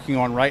things you're working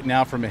on right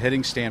now from a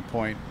hitting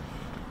standpoint?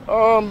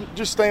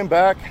 Just staying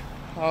back,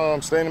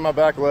 staying in my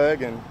back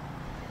leg, and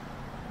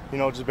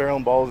just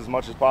barreling balls as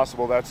much as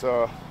possible. That's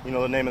the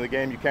name of the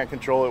game. You can't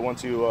control it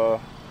once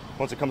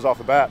it comes off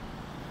the bat.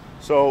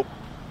 So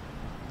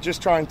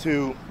just trying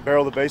to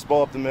barrel the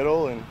baseball up the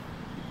middle and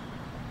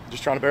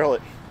just trying to barrel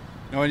it.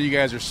 Knowing you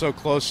guys are so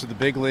close to the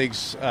big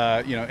leagues,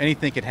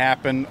 anything could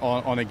happen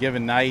on a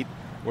given night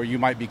where you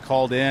might be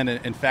called in.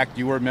 In fact,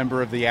 you were a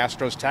member of the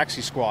Astros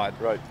taxi squad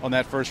on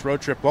that first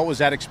road trip. What was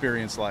that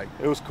experience like?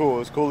 It was cool. It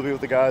was cool to be with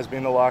the guys, be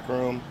in the locker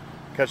room,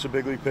 catch the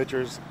big league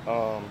pitchers.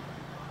 I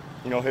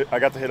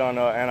got to hit on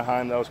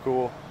Anaheim. That was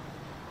cool.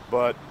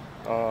 But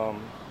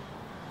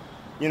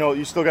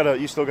you still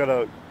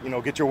gotta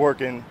get your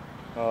work in,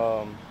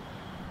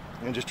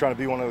 and just trying to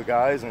be one of the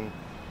guys, and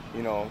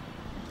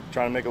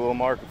trying to make a little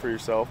mark for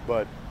yourself.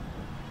 But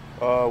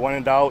when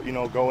in doubt,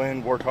 go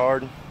in, work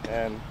hard,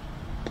 and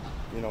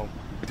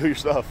do your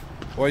stuff.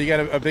 Well, you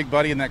got a big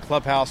buddy in that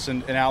clubhouse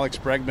in Alex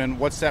Bregman.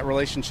 What's that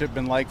relationship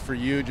been like for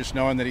you, just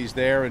knowing that he's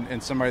there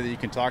and somebody that you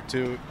can talk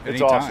to at any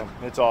time?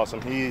 It's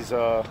awesome. He's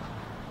one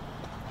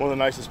of the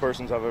nicest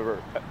person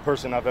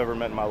I've ever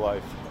met in my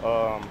life.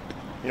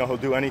 He'll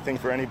do anything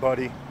for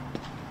anybody.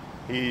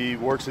 He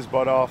works his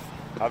butt off.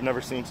 I've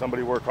never seen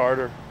somebody work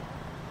harder.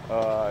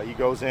 He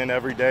goes in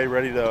every day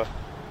ready to,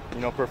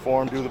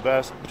 perform, do the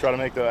best, try to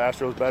make the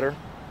Astros better,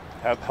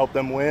 help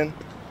them win.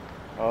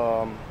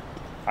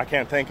 I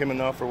can't thank him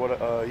enough for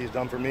what he's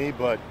done for me,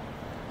 but,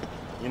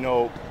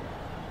 able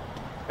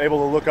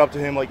to look up to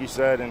him, like you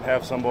said, and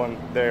have someone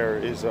there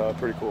is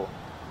pretty cool.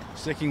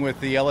 Sticking with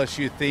the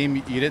LSU theme,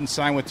 you didn't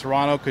sign with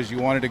Toronto because you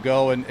wanted to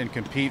go and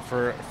compete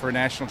for a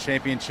national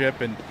championship,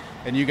 and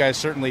you guys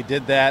certainly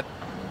did that.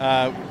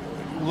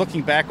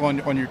 Looking back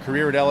on your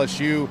career at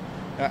LSU,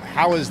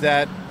 how has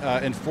that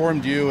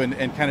informed you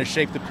and kind of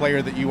shaped the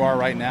player that you are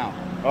right now?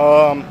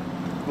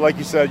 Like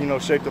you said,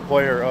 shape the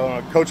player.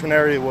 Coach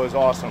Maneri was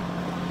awesome.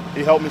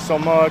 He helped me so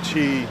much.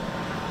 He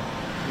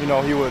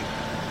would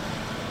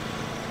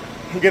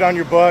get on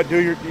your butt, do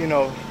your,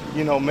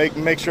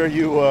 make sure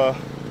you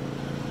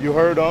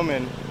heard him,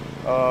 and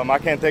I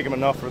can't thank him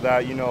enough for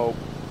that.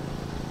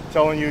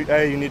 Telling you,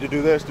 hey, you need to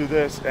do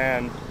this,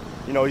 and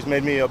he's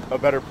made me a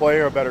better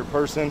player, a better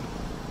person,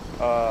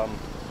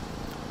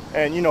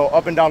 and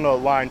up and down the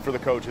line for the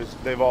coaches,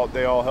 they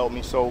all helped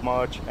me so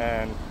much.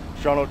 And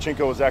Sean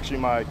Ochinko was actually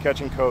my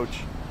catching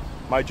coach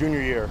my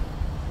junior year,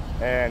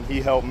 and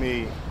he helped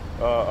me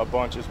a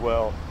bunch as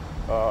well,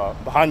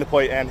 behind the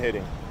plate and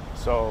hitting.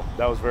 So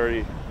that was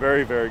very,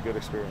 very, very good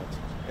experience.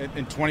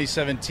 In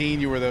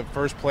 2017, you were the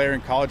first player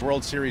in College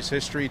World Series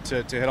history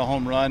to hit a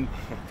home run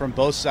from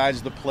both sides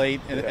of the plate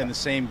in the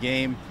same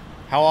game.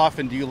 How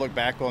often do you look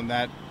back on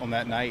that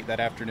night, that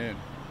afternoon?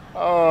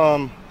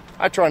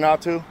 I try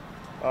not to.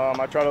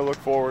 I try to look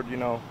forward,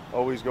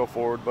 always go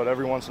forward. But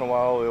every once in a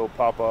while, it'll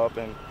pop up,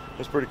 and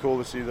it's pretty cool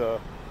to see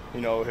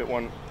hit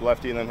one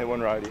lefty and then hit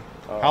one righty.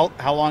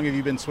 How long have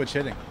you been switch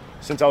hitting?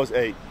 Since I was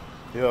 8.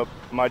 Yep.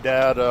 My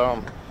dad,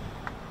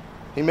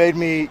 he made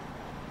me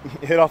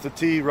hit off the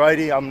tee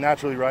righty. I'm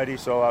naturally righty,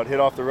 so I'd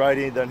hit off the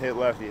righty, then hit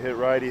lefty, hit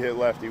righty, hit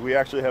lefty. We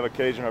actually have a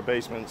cage in our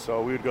basement,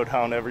 so we would go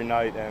down every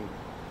night and,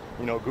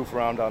 goof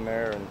around down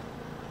there, and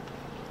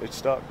it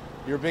stuck.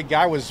 You're a big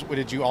guy.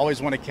 Did you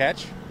always want to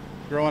catch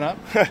growing up?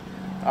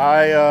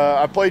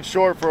 I played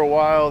short for a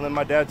while, and then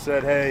my dad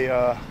said, hey,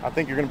 I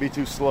think you're going to be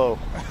too slow.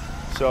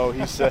 So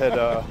he said,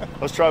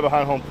 let's try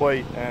behind home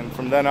plate. And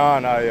from then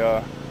on,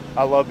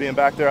 I love being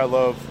back there. I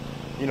love,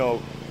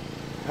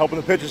 helping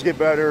the pitchers get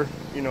better,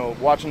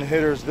 watching the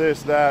hitters,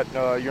 this, that.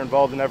 You're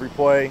involved in every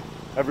play.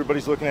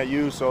 Everybody's looking at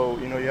you, so,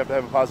 you have to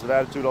have a positive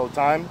attitude all the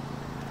time.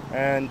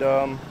 And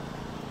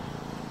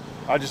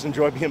I just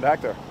enjoy being back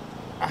there.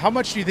 How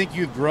much do you think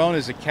you've grown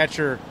as a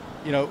catcher,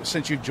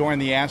 since you've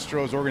joined the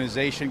Astros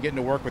organization, getting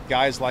to work with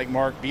guys like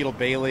Mark Beetle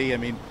Bailey? I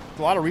mean,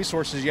 a lot of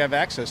resources you have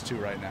access to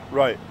right now.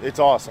 Right. It's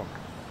awesome.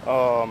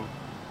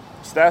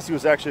 Stassi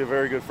was actually a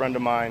very good friend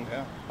of mine.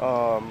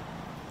 Yeah.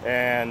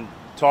 And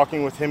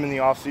talking with him in the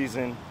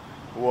offseason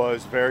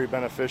was very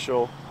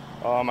beneficial.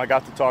 I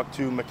got to talk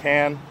to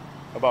McCann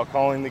about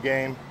calling the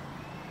game.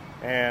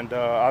 And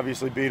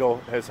obviously Beetle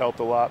has helped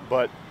a lot.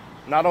 But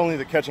not only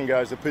the catching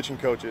guys, the pitching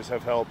coaches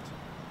have helped.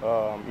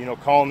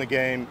 Calling the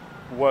game,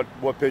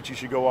 what pitch you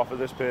should go off of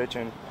this pitch,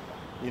 and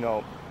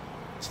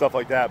stuff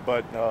like that.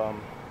 But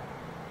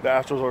the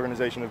Astros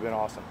organization have been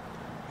awesome.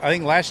 I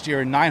think last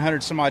year,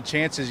 900 some odd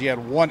chances, you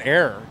had one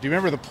error. Do you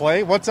remember the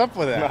play? What's up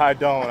with that? No, I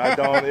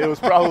don't. It was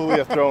probably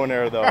a throwing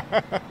error, though.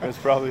 It was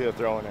probably a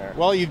throwing error.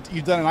 Well,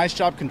 you've done a nice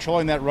job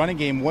controlling that running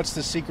game. What's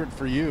the secret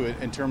for you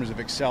in terms of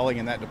excelling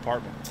in that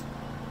department?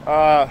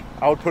 I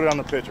would put it on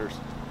the pitchers.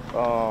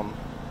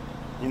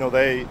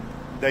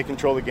 They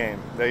control the game.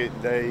 They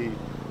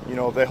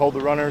if they hold the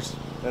runners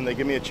and they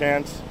give me a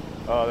chance,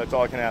 that's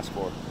all I can ask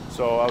for.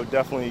 So I would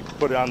definitely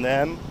put it on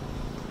them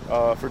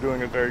for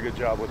doing a very good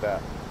job with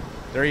that.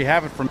 There you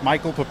have it from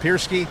Michael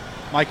Papierski.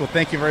 Michael,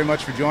 thank you very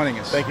much for joining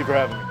us. Thank you for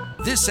having me.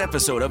 This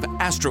episode of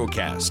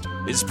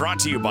AstroCast is brought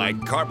to you by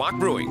Karbach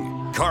Brewing.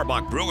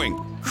 Karbach Brewing,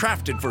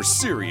 crafted for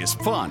serious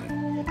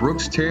fun.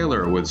 Brooks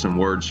Taylor with some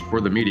words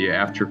for the media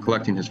after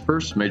collecting his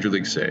first Major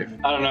League save.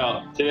 I don't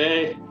know.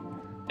 Today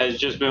has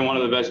just been one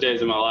of the best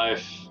days of my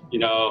life.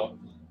 It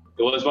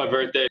was my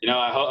birthday.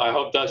 I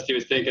hope Dusty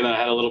was thinking that I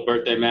had a little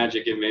birthday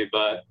magic in me,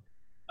 but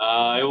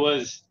it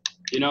was,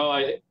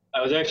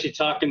 I was actually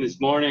talking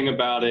this morning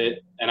about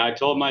it, and I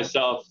told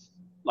myself,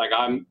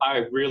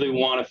 I really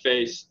want to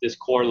face this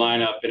core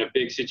lineup in a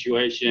big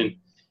situation.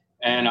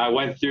 And I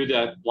went through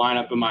that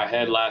lineup in my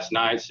head last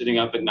night, sitting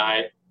up at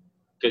night,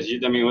 because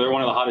they're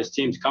one of the hottest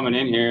teams coming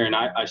in here, and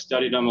I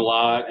studied them a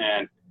lot.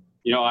 And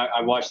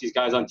I watched these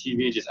guys on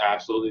TV just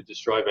absolutely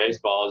destroy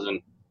baseballs, and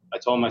I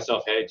told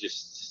myself, hey,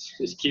 just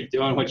keep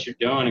doing what you're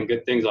doing, and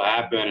good things will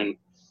happen. And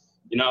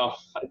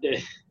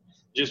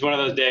just one of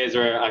those days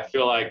where I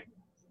feel like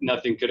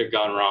nothing could have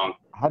gone wrong.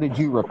 How did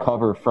you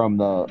recover from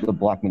the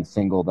Blackmon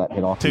single that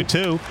hit off?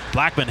 2-2.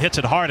 Blackmon hits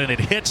it hard, and it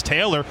hits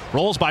Taylor.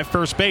 Rolls by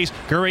first base.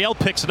 Gurriel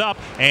picks it up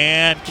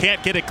and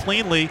can't get it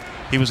cleanly.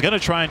 He was going to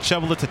try and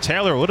shovel it to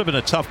Taylor. It would have been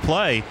a tough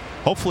play.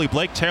 Hopefully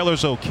Blake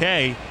Taylor's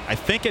okay. I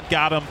think it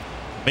got him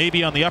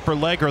maybe on the upper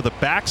leg or the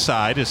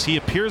backside, as he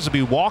appears to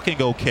be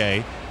walking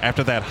okay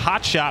after that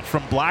hot shot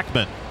from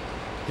Blackmon.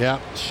 Yeah,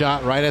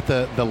 shot right at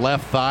the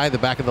left thigh, the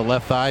back of the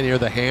left thigh near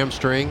the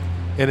hamstring,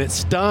 and it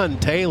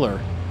stunned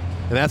Taylor.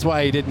 And that's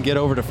why he didn't get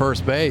over to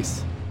first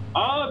base.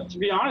 To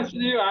be honest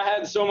with you, I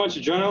had so much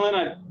adrenaline,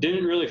 I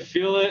didn't really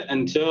feel it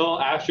until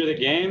after the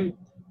game.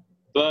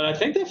 But I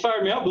think they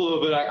fired me up a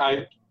little bit.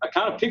 I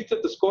kind of picked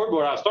at the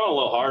scoreboard. I was throwing a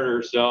little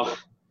harder, so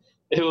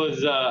it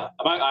was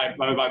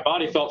my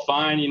body felt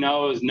fine. It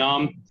was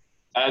numb.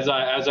 As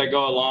I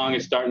go along,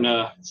 it's starting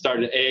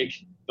to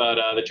ache. But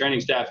the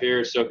training staff here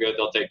is so good;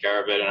 they'll take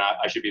care of it, and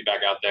I should be back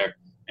out there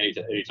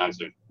anytime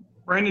soon.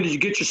 Brandon, did you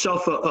get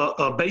yourself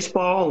a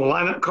baseball, a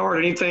lineup card,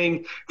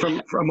 anything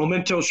from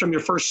mementos from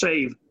your first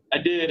save? I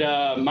did.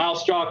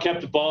 Miles Straw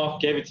kept the ball,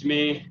 gave it to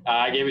me.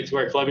 I gave it to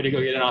Eric Clubby to go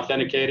get it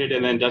authenticated,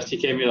 and then Dusty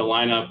gave me the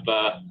lineup.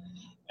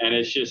 And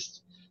it's just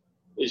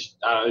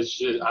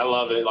I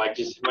love it. Like,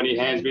 just when he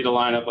hands me the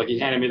lineup, like he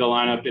handed me the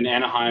lineup in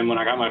Anaheim when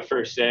I got my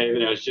first save,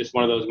 and it was just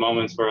one of those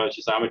moments where I was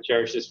just, I'm gonna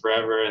cherish this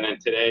forever. And then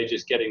today,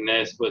 just getting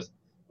this was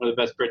one of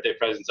the best birthday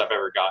presents I've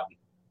ever gotten.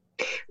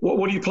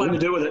 What do you plan to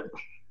do with it?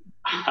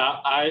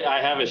 I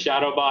have a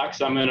shadow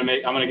box. I'm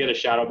gonna get a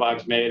shadow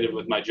box made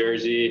with my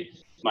jersey,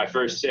 my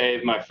first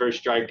save, my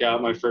first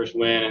strikeout, my first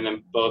win, and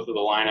then both of the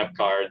lineup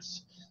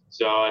cards.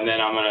 So, and then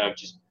I'm gonna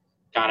just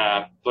kind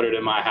of put it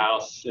in my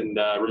house and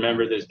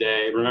remember those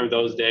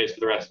days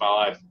for the rest of my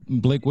life.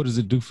 Blake, what does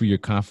it do for your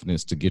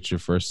confidence to get your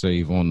first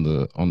save on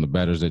the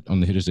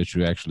hitters that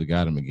you actually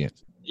got him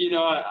against?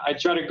 I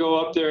try to go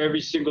up there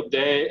every single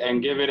day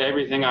and give it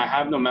everything I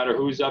have, no matter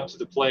who's up to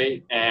the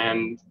plate.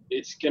 And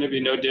it's going to be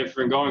no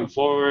different going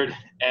forward.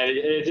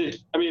 And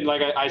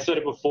like I said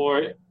it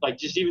before, like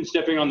just even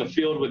stepping on the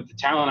field with the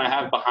talent I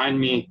have behind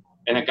me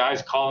and the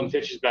guys calling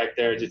pitches back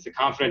there, just the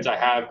confidence I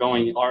have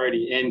going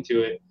already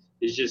into it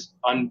is just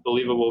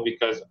unbelievable,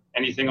 because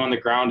anything on the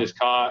ground is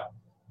caught.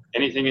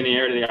 Anything in the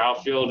air to the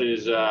outfield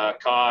is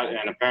caught.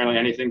 And apparently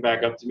anything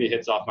back up to me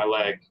hits off my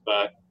leg.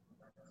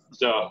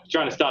 So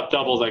trying to stop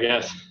doubles, I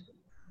guess.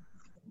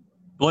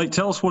 Blake,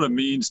 tell us what it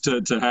means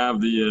to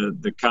have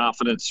the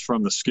confidence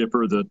from the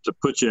skipper to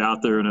put you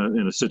out there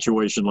in a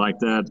situation like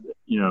that,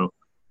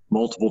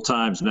 multiple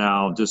times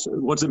now. Just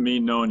what's it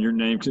mean knowing your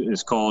name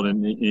is called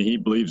and he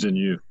believes in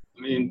you?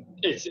 I mean,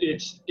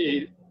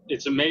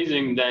 it's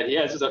amazing that he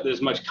has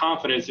this much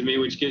confidence in me,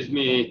 which gives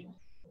me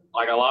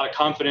like a lot of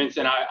confidence.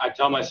 And I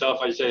tell myself,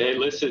 I say, hey,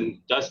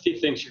 listen, Dusty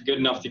thinks you're good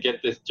enough to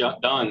get this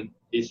done.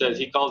 He says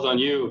he calls on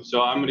you.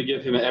 So I'm going to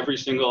give him every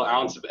single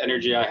ounce of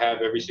energy I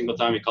have every single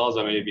time he calls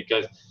on me,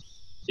 because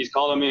he's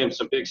called on me in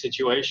some big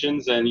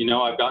situations, and, you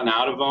know, I've gotten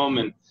out of them,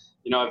 and,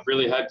 you know, I've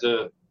really had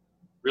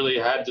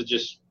to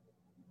just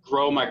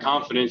grow my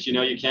confidence. You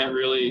know, you can't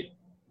really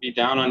be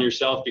down on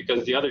yourself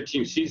because the other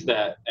team sees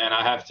that, and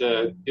I have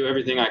to do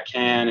everything I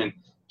can, and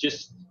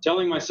just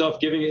telling myself,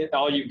 giving it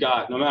all you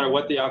got, no matter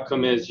what the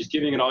outcome is, just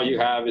giving it all you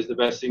have is the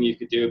best thing you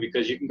could do,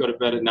 because you can go to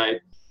bed at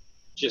night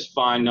just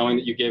fine knowing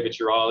that you gave it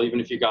your all, even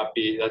if you got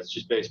beat. That's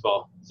just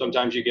baseball.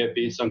 Sometimes you get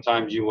beat,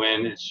 sometimes you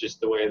win. It's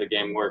just the way the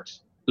game works.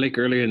 Blake,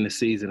 earlier in the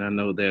season, I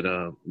know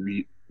that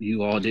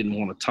you all didn't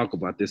want to talk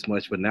about this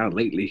much, but now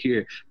lately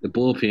here, the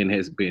bullpen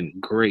has been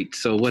great.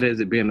 So what has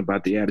it been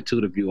about the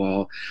attitude of you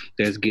all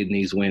that's getting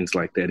these wins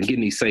like that and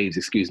getting these saves,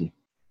 excuse me?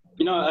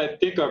 You know, I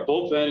think our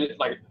bullpen,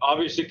 like,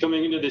 obviously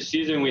coming into the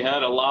season, we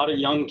had a lot of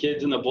young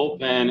kids in the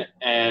bullpen,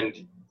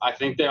 and I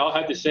think they all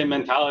had the same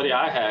mentality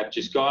I had.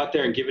 Just go out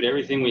there and give it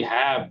everything we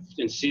have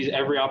and seize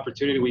every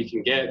opportunity we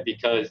can get,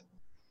 because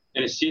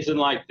in a season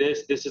like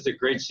this is a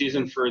great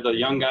season for the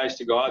young guys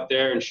to go out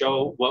there and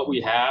show what we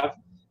have,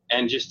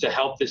 and just to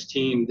help this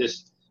team. I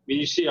mean,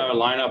 you see our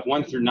lineup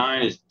 1 through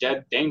 9 is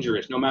dead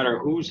dangerous, no matter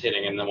who's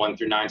hitting in the 1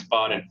 through 9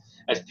 spot. And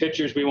as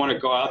pitchers, we want to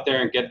go out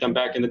there and get them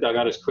back in the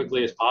dugout as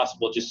quickly as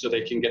possible, just so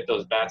they can get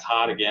those bats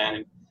hot again.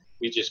 And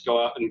we just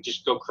go out and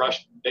just go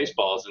crush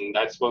baseballs. And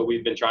that's what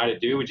we've been trying to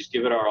do. We just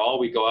give it our all.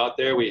 We go out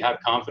there, we have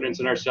confidence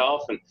in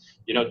ourselves. And,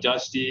 you know,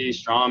 Dusty,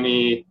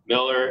 Strami,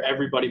 Miller,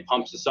 everybody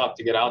pumps us up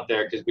to get out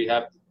there, because we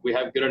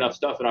have good enough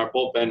stuff in our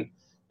bullpen.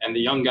 And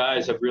the young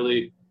guys have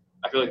really,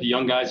 I feel like the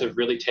young guys have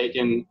really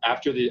taken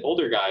after the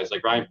older guys,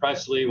 like Ryan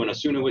Presley, when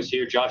Osuna was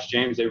here, Josh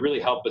James. They really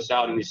help us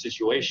out in these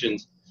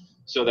situations,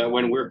 so that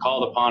when we're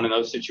called upon in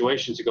those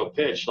situations to go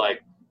pitch,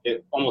 like,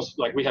 it almost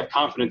like we have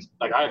confidence.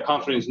 Like, I have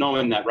confidence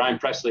knowing that Ryan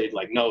Presley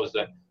knows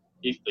that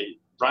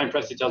Ryan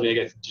Presley tells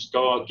me, just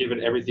go out, give it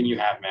everything you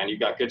have, man. You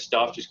got good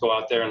stuff. Just go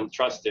out there and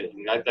trust it.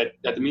 And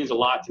that means a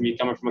lot to me,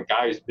 coming from a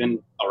guy who's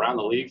been around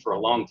the league for a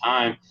long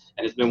time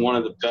and has been one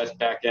of the best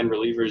back end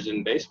relievers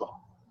in baseball.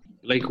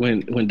 Like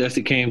when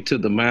Dusty came to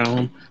the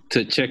mound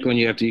to check on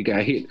you after you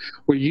got hit,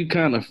 were you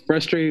kind of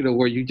frustrated, or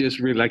were you just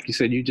really, like you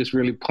said, you just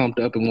really pumped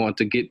up and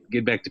wanted to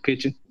get back to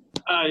pitching?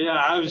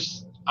 Yeah, I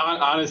was.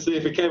 Honestly,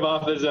 if it came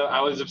off as I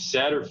was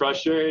upset or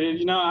frustrated,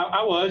 you know,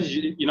 I was.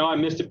 You know, I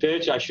missed a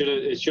pitch. It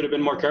should have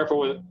been more careful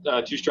with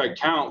 2-strike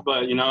count.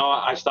 But, you know,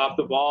 I stopped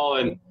the ball,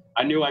 and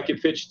I knew I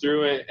could pitch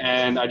through it.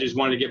 And I just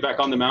wanted to get back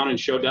on the mound and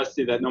show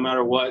Dusty that no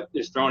matter what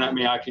is thrown at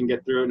me, I can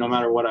get through it, no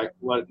matter what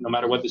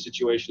the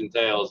situation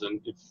entails.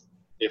 And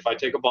if I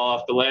take a ball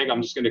off the leg,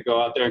 I'm just going to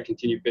go out there and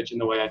continue pitching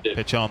the way I did.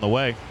 Pitch on the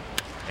way.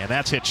 And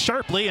that's hit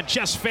sharply and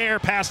just fair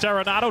past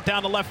Arenado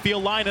down the left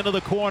field line into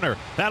the corner.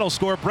 That'll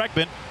score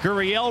Bregman.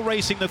 Gurriel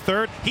racing the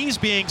third. He's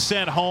being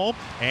sent home,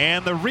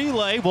 and the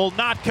relay will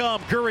not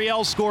come.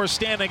 Gurriel scores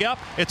standing up.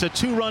 It's a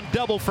 2-run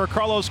double for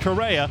Carlos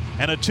Correa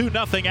and a 2-0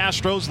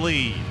 Astros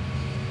lead.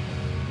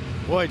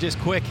 Boy, just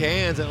quick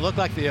hands. It looked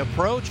like the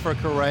approach for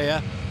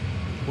Correa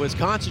was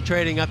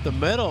concentrating up the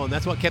middle, and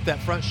that's what kept that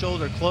front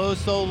shoulder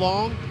closed so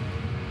long.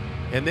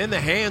 And then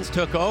the hands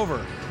took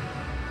over.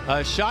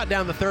 A shot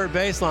down the third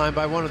baseline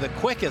by one of the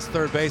quickest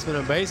third basemen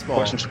in baseball.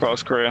 Questions for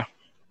Carlos Correa.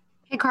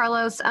 Hey,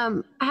 Carlos.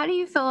 How do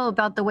you feel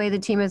about the way the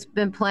team has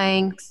been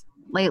playing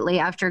lately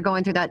after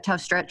going through that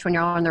tough stretch when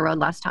you're on the road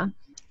last time?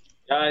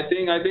 I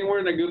think we're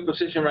in a good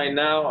position right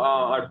now.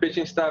 Our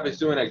pitching staff is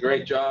doing a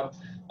great job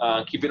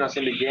keeping us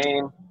in the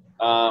game.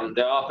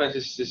 The offense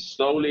is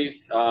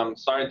slowly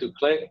starting to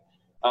click.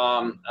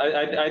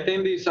 I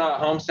think this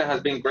homestand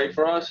has been great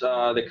for us.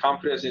 The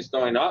confidence is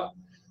going up.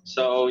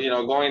 So, you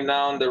know, going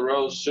down the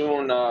road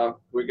soon,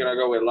 we're going to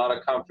go with a lot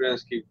of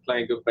confidence, keep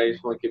playing good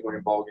baseball, and keep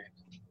winning ball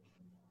games.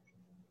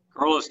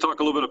 Carlos, talk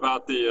a little bit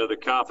about the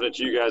confidence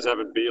you guys have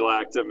in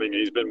Bielak. I mean,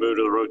 he's been moved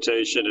to the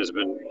rotation, has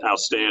been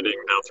outstanding,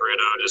 now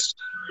 3-0. Just,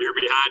 you're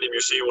behind him, you're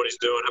seeing what he's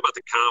doing. How about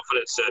the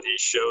confidence that he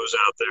shows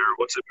out there?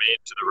 What's it mean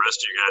to the rest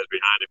of you guys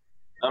behind him?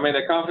 I mean,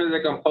 the confidence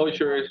and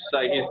composure is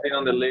like he's been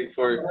on the league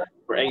for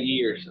 8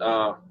 years.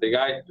 The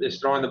guy is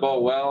throwing the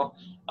ball well.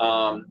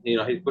 You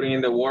know, he's putting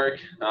in the work.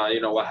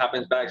 You know, what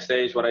happens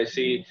backstage, what I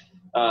see,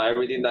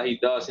 everything that he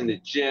does in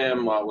the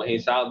gym, when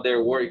he's out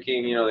there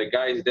working, you know, the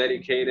guy is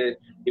dedicated.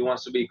 He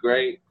wants to be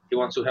great. He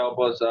wants to help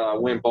us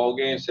win ball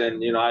games.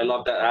 And, you know, I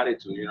love that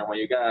attitude. You know, when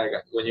you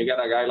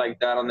got a guy like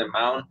that on the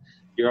mound,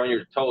 you're on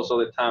your toes all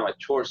the time at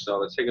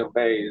shortstop, at second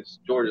base,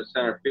 Georgia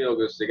center field,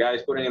 because the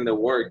guy's putting in the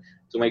work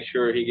to make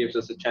sure he gives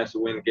us a chance to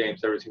win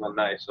games every single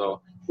night.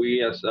 So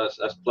we as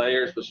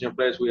players, position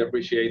players, we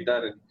appreciate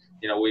that. And,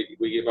 you know,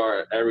 we give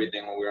our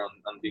everything when we're on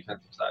the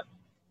defensive side.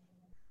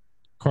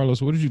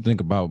 Carlos, what did you think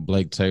about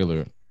Blake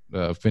Taylor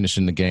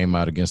finishing the game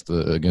out against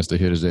the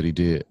hitters that he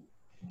did?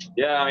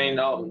 Yeah, I mean,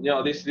 you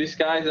know, these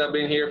guys have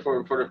been here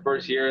for the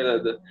first year.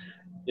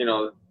 You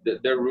know,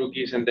 they're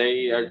rookies and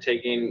they are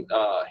taking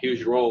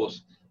huge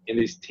roles. in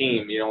this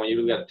team. You know, when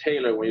you look at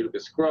Taylor, when you look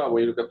at Scrub,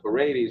 when you look at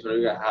Paredes, when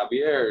you look at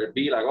Javier,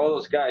 like all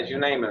those guys, you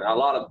name it, a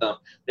lot of them,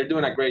 they're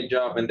doing a great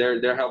job, and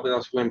they're helping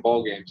us win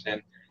ball games.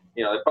 And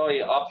you know, they're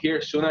probably up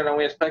here sooner than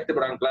we expected,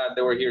 but I'm glad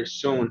they were here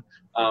soon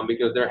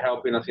because they're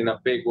helping us in a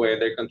big way.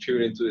 They're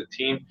contributing to the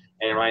team,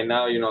 and right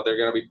now, you know, they're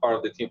going to be part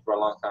of the team for a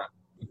long time.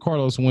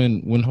 Carlos,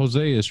 when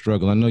Jose is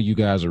struggling, I know you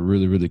guys are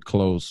really, really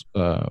close.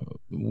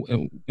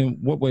 In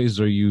what ways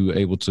are you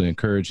able to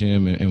encourage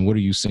him, and what are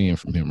you seeing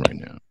from him right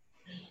now?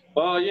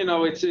 Well, you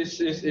know, it's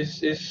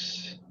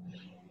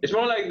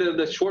more like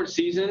the short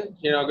season,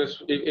 you know,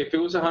 because if it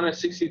was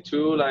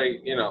 162,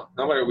 like, you know,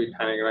 nobody would be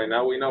panicking right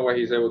now. We know what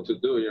he's able to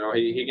do. You know,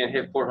 he can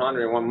hit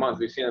 400 in 1 month.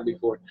 We've seen it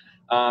before.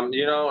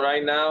 You know,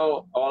 right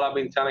now, all I've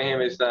been telling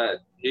him is that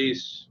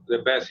he's the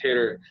best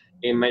hitter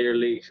in major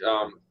leagues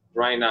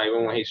right now,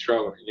 even when he's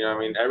struggling. You know what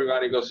I mean?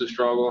 Everybody goes to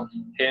struggle.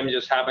 Him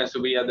just happens to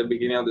be at the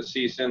beginning of the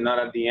season, not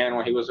at the end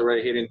when he was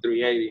already hitting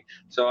 380.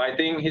 So I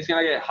think he's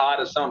going to get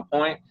hot at some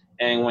point,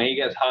 and when he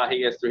gets hot, he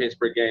gets 3 hits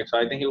per game. So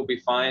I think he'll be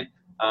fine.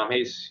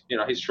 He's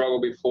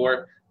struggled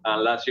before.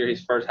 Last year,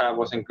 his first half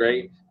wasn't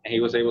great, and he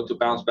was able to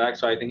bounce back.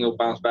 So I think he'll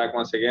bounce back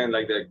once again,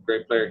 like the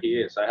great player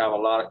he is. I have a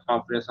lot of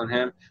confidence on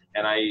him,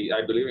 and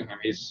I believe in him.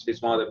 He's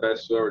one of the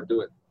best to ever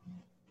do it.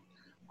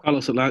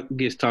 Carlos, a lot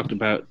gets talked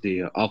about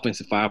the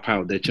offensive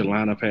firepower that your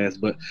lineup has,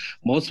 but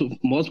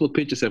multiple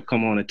pitchers have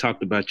come on and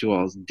talked about you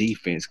all's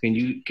defense. Can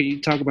you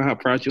talk about how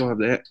proud you are of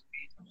that?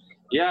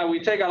 Yeah,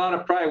 we take a lot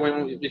of pride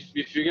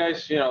if you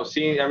guys, you know,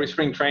 see every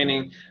spring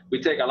training,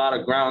 we take a lot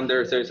of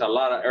grounders. There's a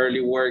lot of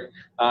early work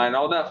and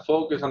all that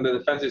focus on the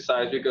defensive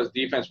side because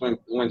defense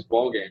wins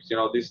ball games. You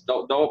know, these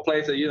double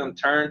plays that you don't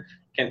turn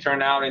can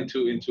turn out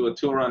into a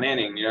 2-run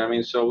inning. You know what I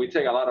mean? So we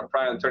take a lot of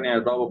pride in turning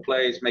out double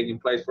plays, making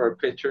plays for a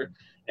pitcher.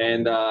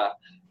 And,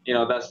 you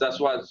know, that's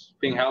what's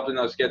been helping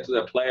us get to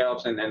the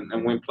playoffs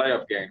and win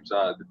playoff games,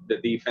 the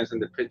defense and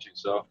the pitching.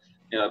 So,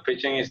 you know,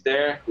 pitching is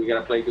there. We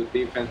got to play good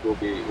defense. We'll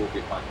be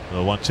fine. The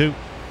 1-2.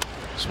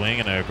 Swing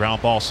and a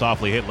ground ball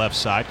softly hit left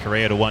side.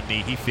 Correa to one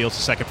knee. He fields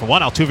the second for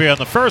one. Altuve on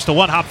the first. A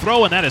one-hop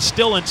throw, and that is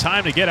still in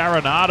time to get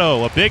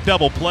Arenado. A big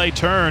double play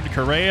turn.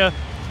 Correa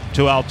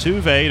to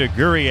Altuve to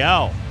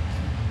Gurriel.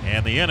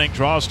 And the inning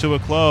draws to a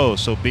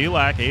close. So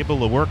Bielak able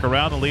to work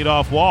around the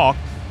leadoff walk.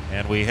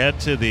 And we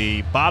head to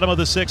the bottom of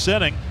the 6th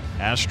inning.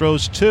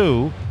 Astros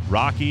 2,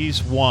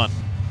 Rockies 1.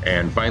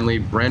 And finally,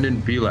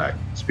 Brandon Bielak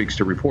speaks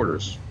to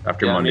reporters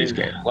after Monday's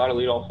game. A lot of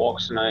leadoff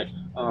walks tonight.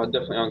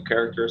 Definitely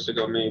uncharacteristic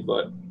of me,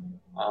 but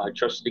I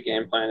trusted the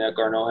game plan that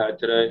Garneau had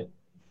today.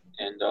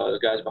 And the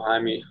guys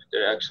behind me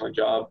did an excellent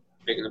job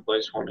making the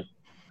plays for me.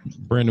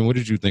 Brandon, what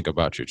did you think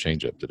about your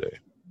changeup today?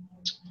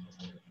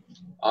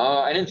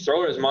 I didn't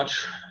throw it as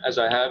much as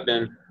I have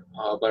been,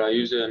 but I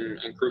used it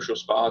in crucial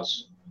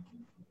spots.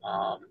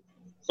 I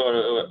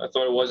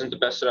thought it wasn't the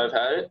best that I've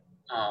had it,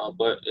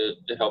 but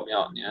it helped me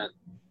out in the end.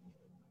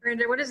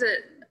 Brandon, what does it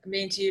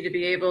mean to you to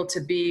be able to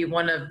be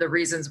one of the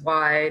reasons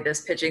why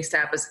this pitching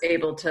staff was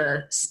able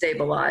to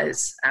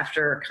stabilize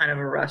after kind of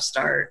a rough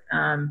start?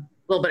 A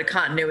little bit of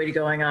continuity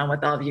going on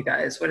with all of you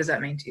guys. What does that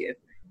mean to you?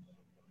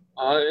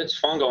 It's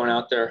fun going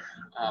out there,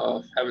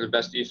 having the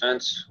best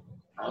defense,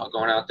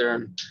 going out there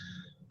and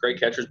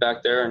great catchers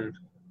back there. And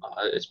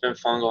it's been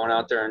fun going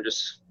out there and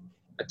just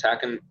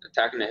attacking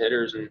the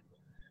hitters and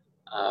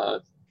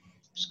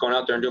just going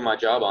out there and doing my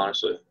job,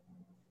 honestly.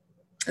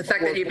 The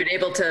fact that you've been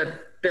able to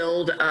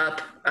build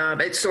up,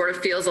 it sort of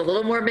feels a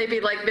little more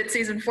maybe like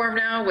midseason form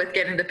now with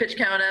getting the pitch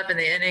count up and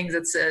the innings.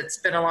 It's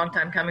been a long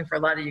time coming for a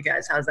lot of you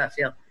guys. How does that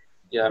feel?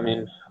 Yeah, I mean,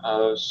 it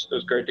was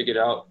great to get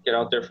out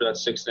there for that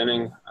 6th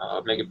inning,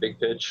 make a big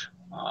pitch.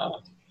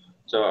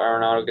 So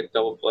Arenado get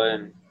double play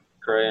and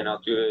Correa and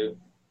Altuve,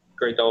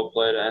 great double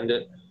play to end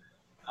it.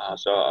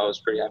 So I was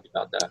pretty happy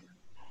about that.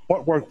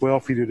 What worked well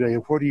for you today,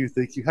 and how do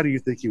you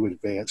think you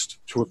advanced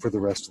for the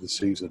rest of the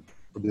season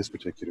from this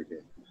particular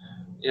game?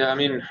 Yeah, I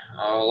mean,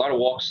 a lot of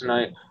walks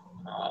tonight.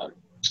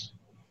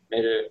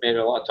 Made it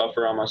a lot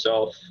tougher on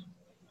myself.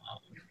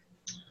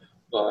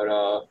 But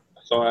I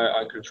thought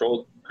I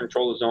controlled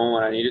the zone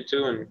when I needed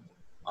to, and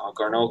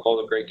Garneau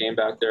called a great game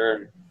back there,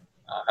 and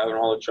having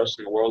all the trust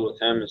in the world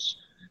with him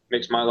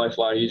makes my life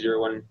a lot easier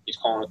when he's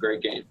calling a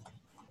great game.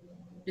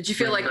 Did you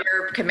feel like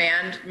your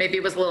command maybe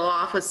was a little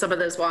off with some of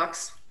those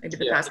walks? Maybe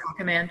the fastball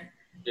command?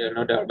 Yeah,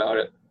 no doubt about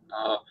it.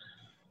 I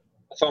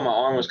thought my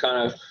arm was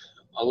kind of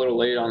a little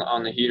late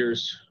on the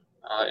heaters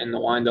in the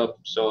windup,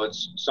 so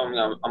it's something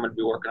I'm going to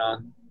be working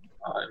on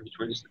in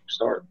between the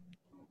start.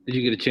 Did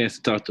you get a chance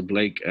to talk to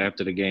Blake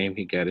after the game?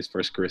 He got his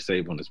first career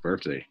save on his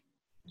birthday.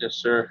 Yes,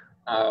 sir.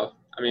 I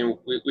mean,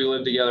 we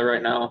live together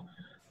right now.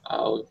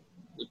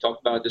 We talked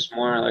about it this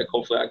morning. Like,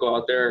 hopefully I go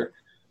out there,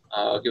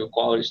 give a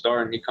quality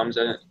start, and he comes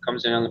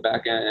in on the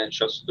back end and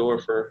shuts the door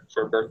for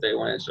a birthday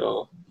win.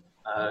 So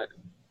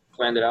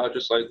planned it out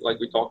just like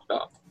we talked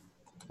about.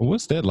 Well,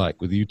 what's that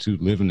like with you two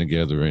living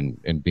together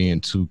and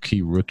being two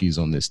key rookies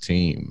on this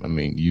team? I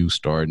mean, you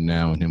starting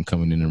now and him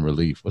coming in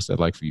relief. What's that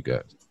like for you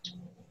guys?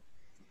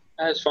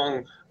 It's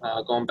fun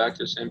going back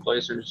to the same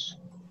place and just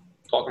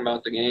talking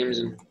about the games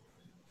and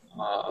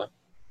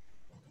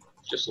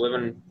just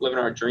living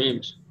our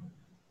dreams.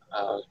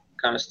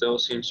 Kind of still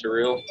seems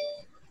surreal,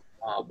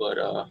 but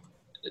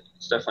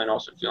it's definitely an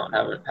awesome feeling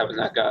having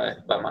that guy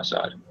by my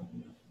side.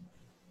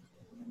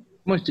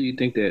 How much do you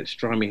think that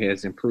Strami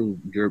has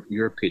improved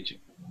your pitching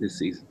this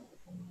season?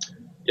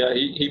 Yeah,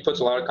 he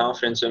puts a lot of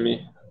confidence in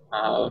me.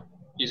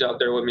 He's out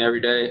there with me every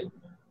day,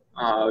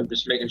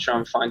 just making sure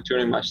I'm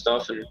fine-tuning my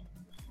stuff. And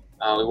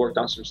we worked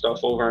on some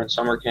stuff over in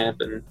summer camp,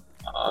 and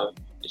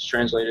it's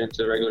translated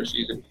into the regular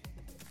season.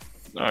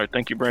 All right,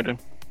 thank you, Brandon.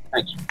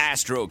 Thank you.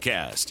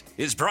 Astrocast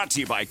is brought to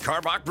you by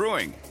Karbach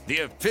Brewing, the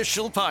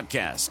official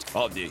podcast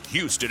of the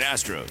Houston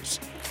Astros.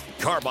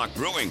 Karbach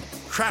Brewing,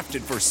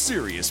 crafted for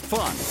serious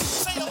fun.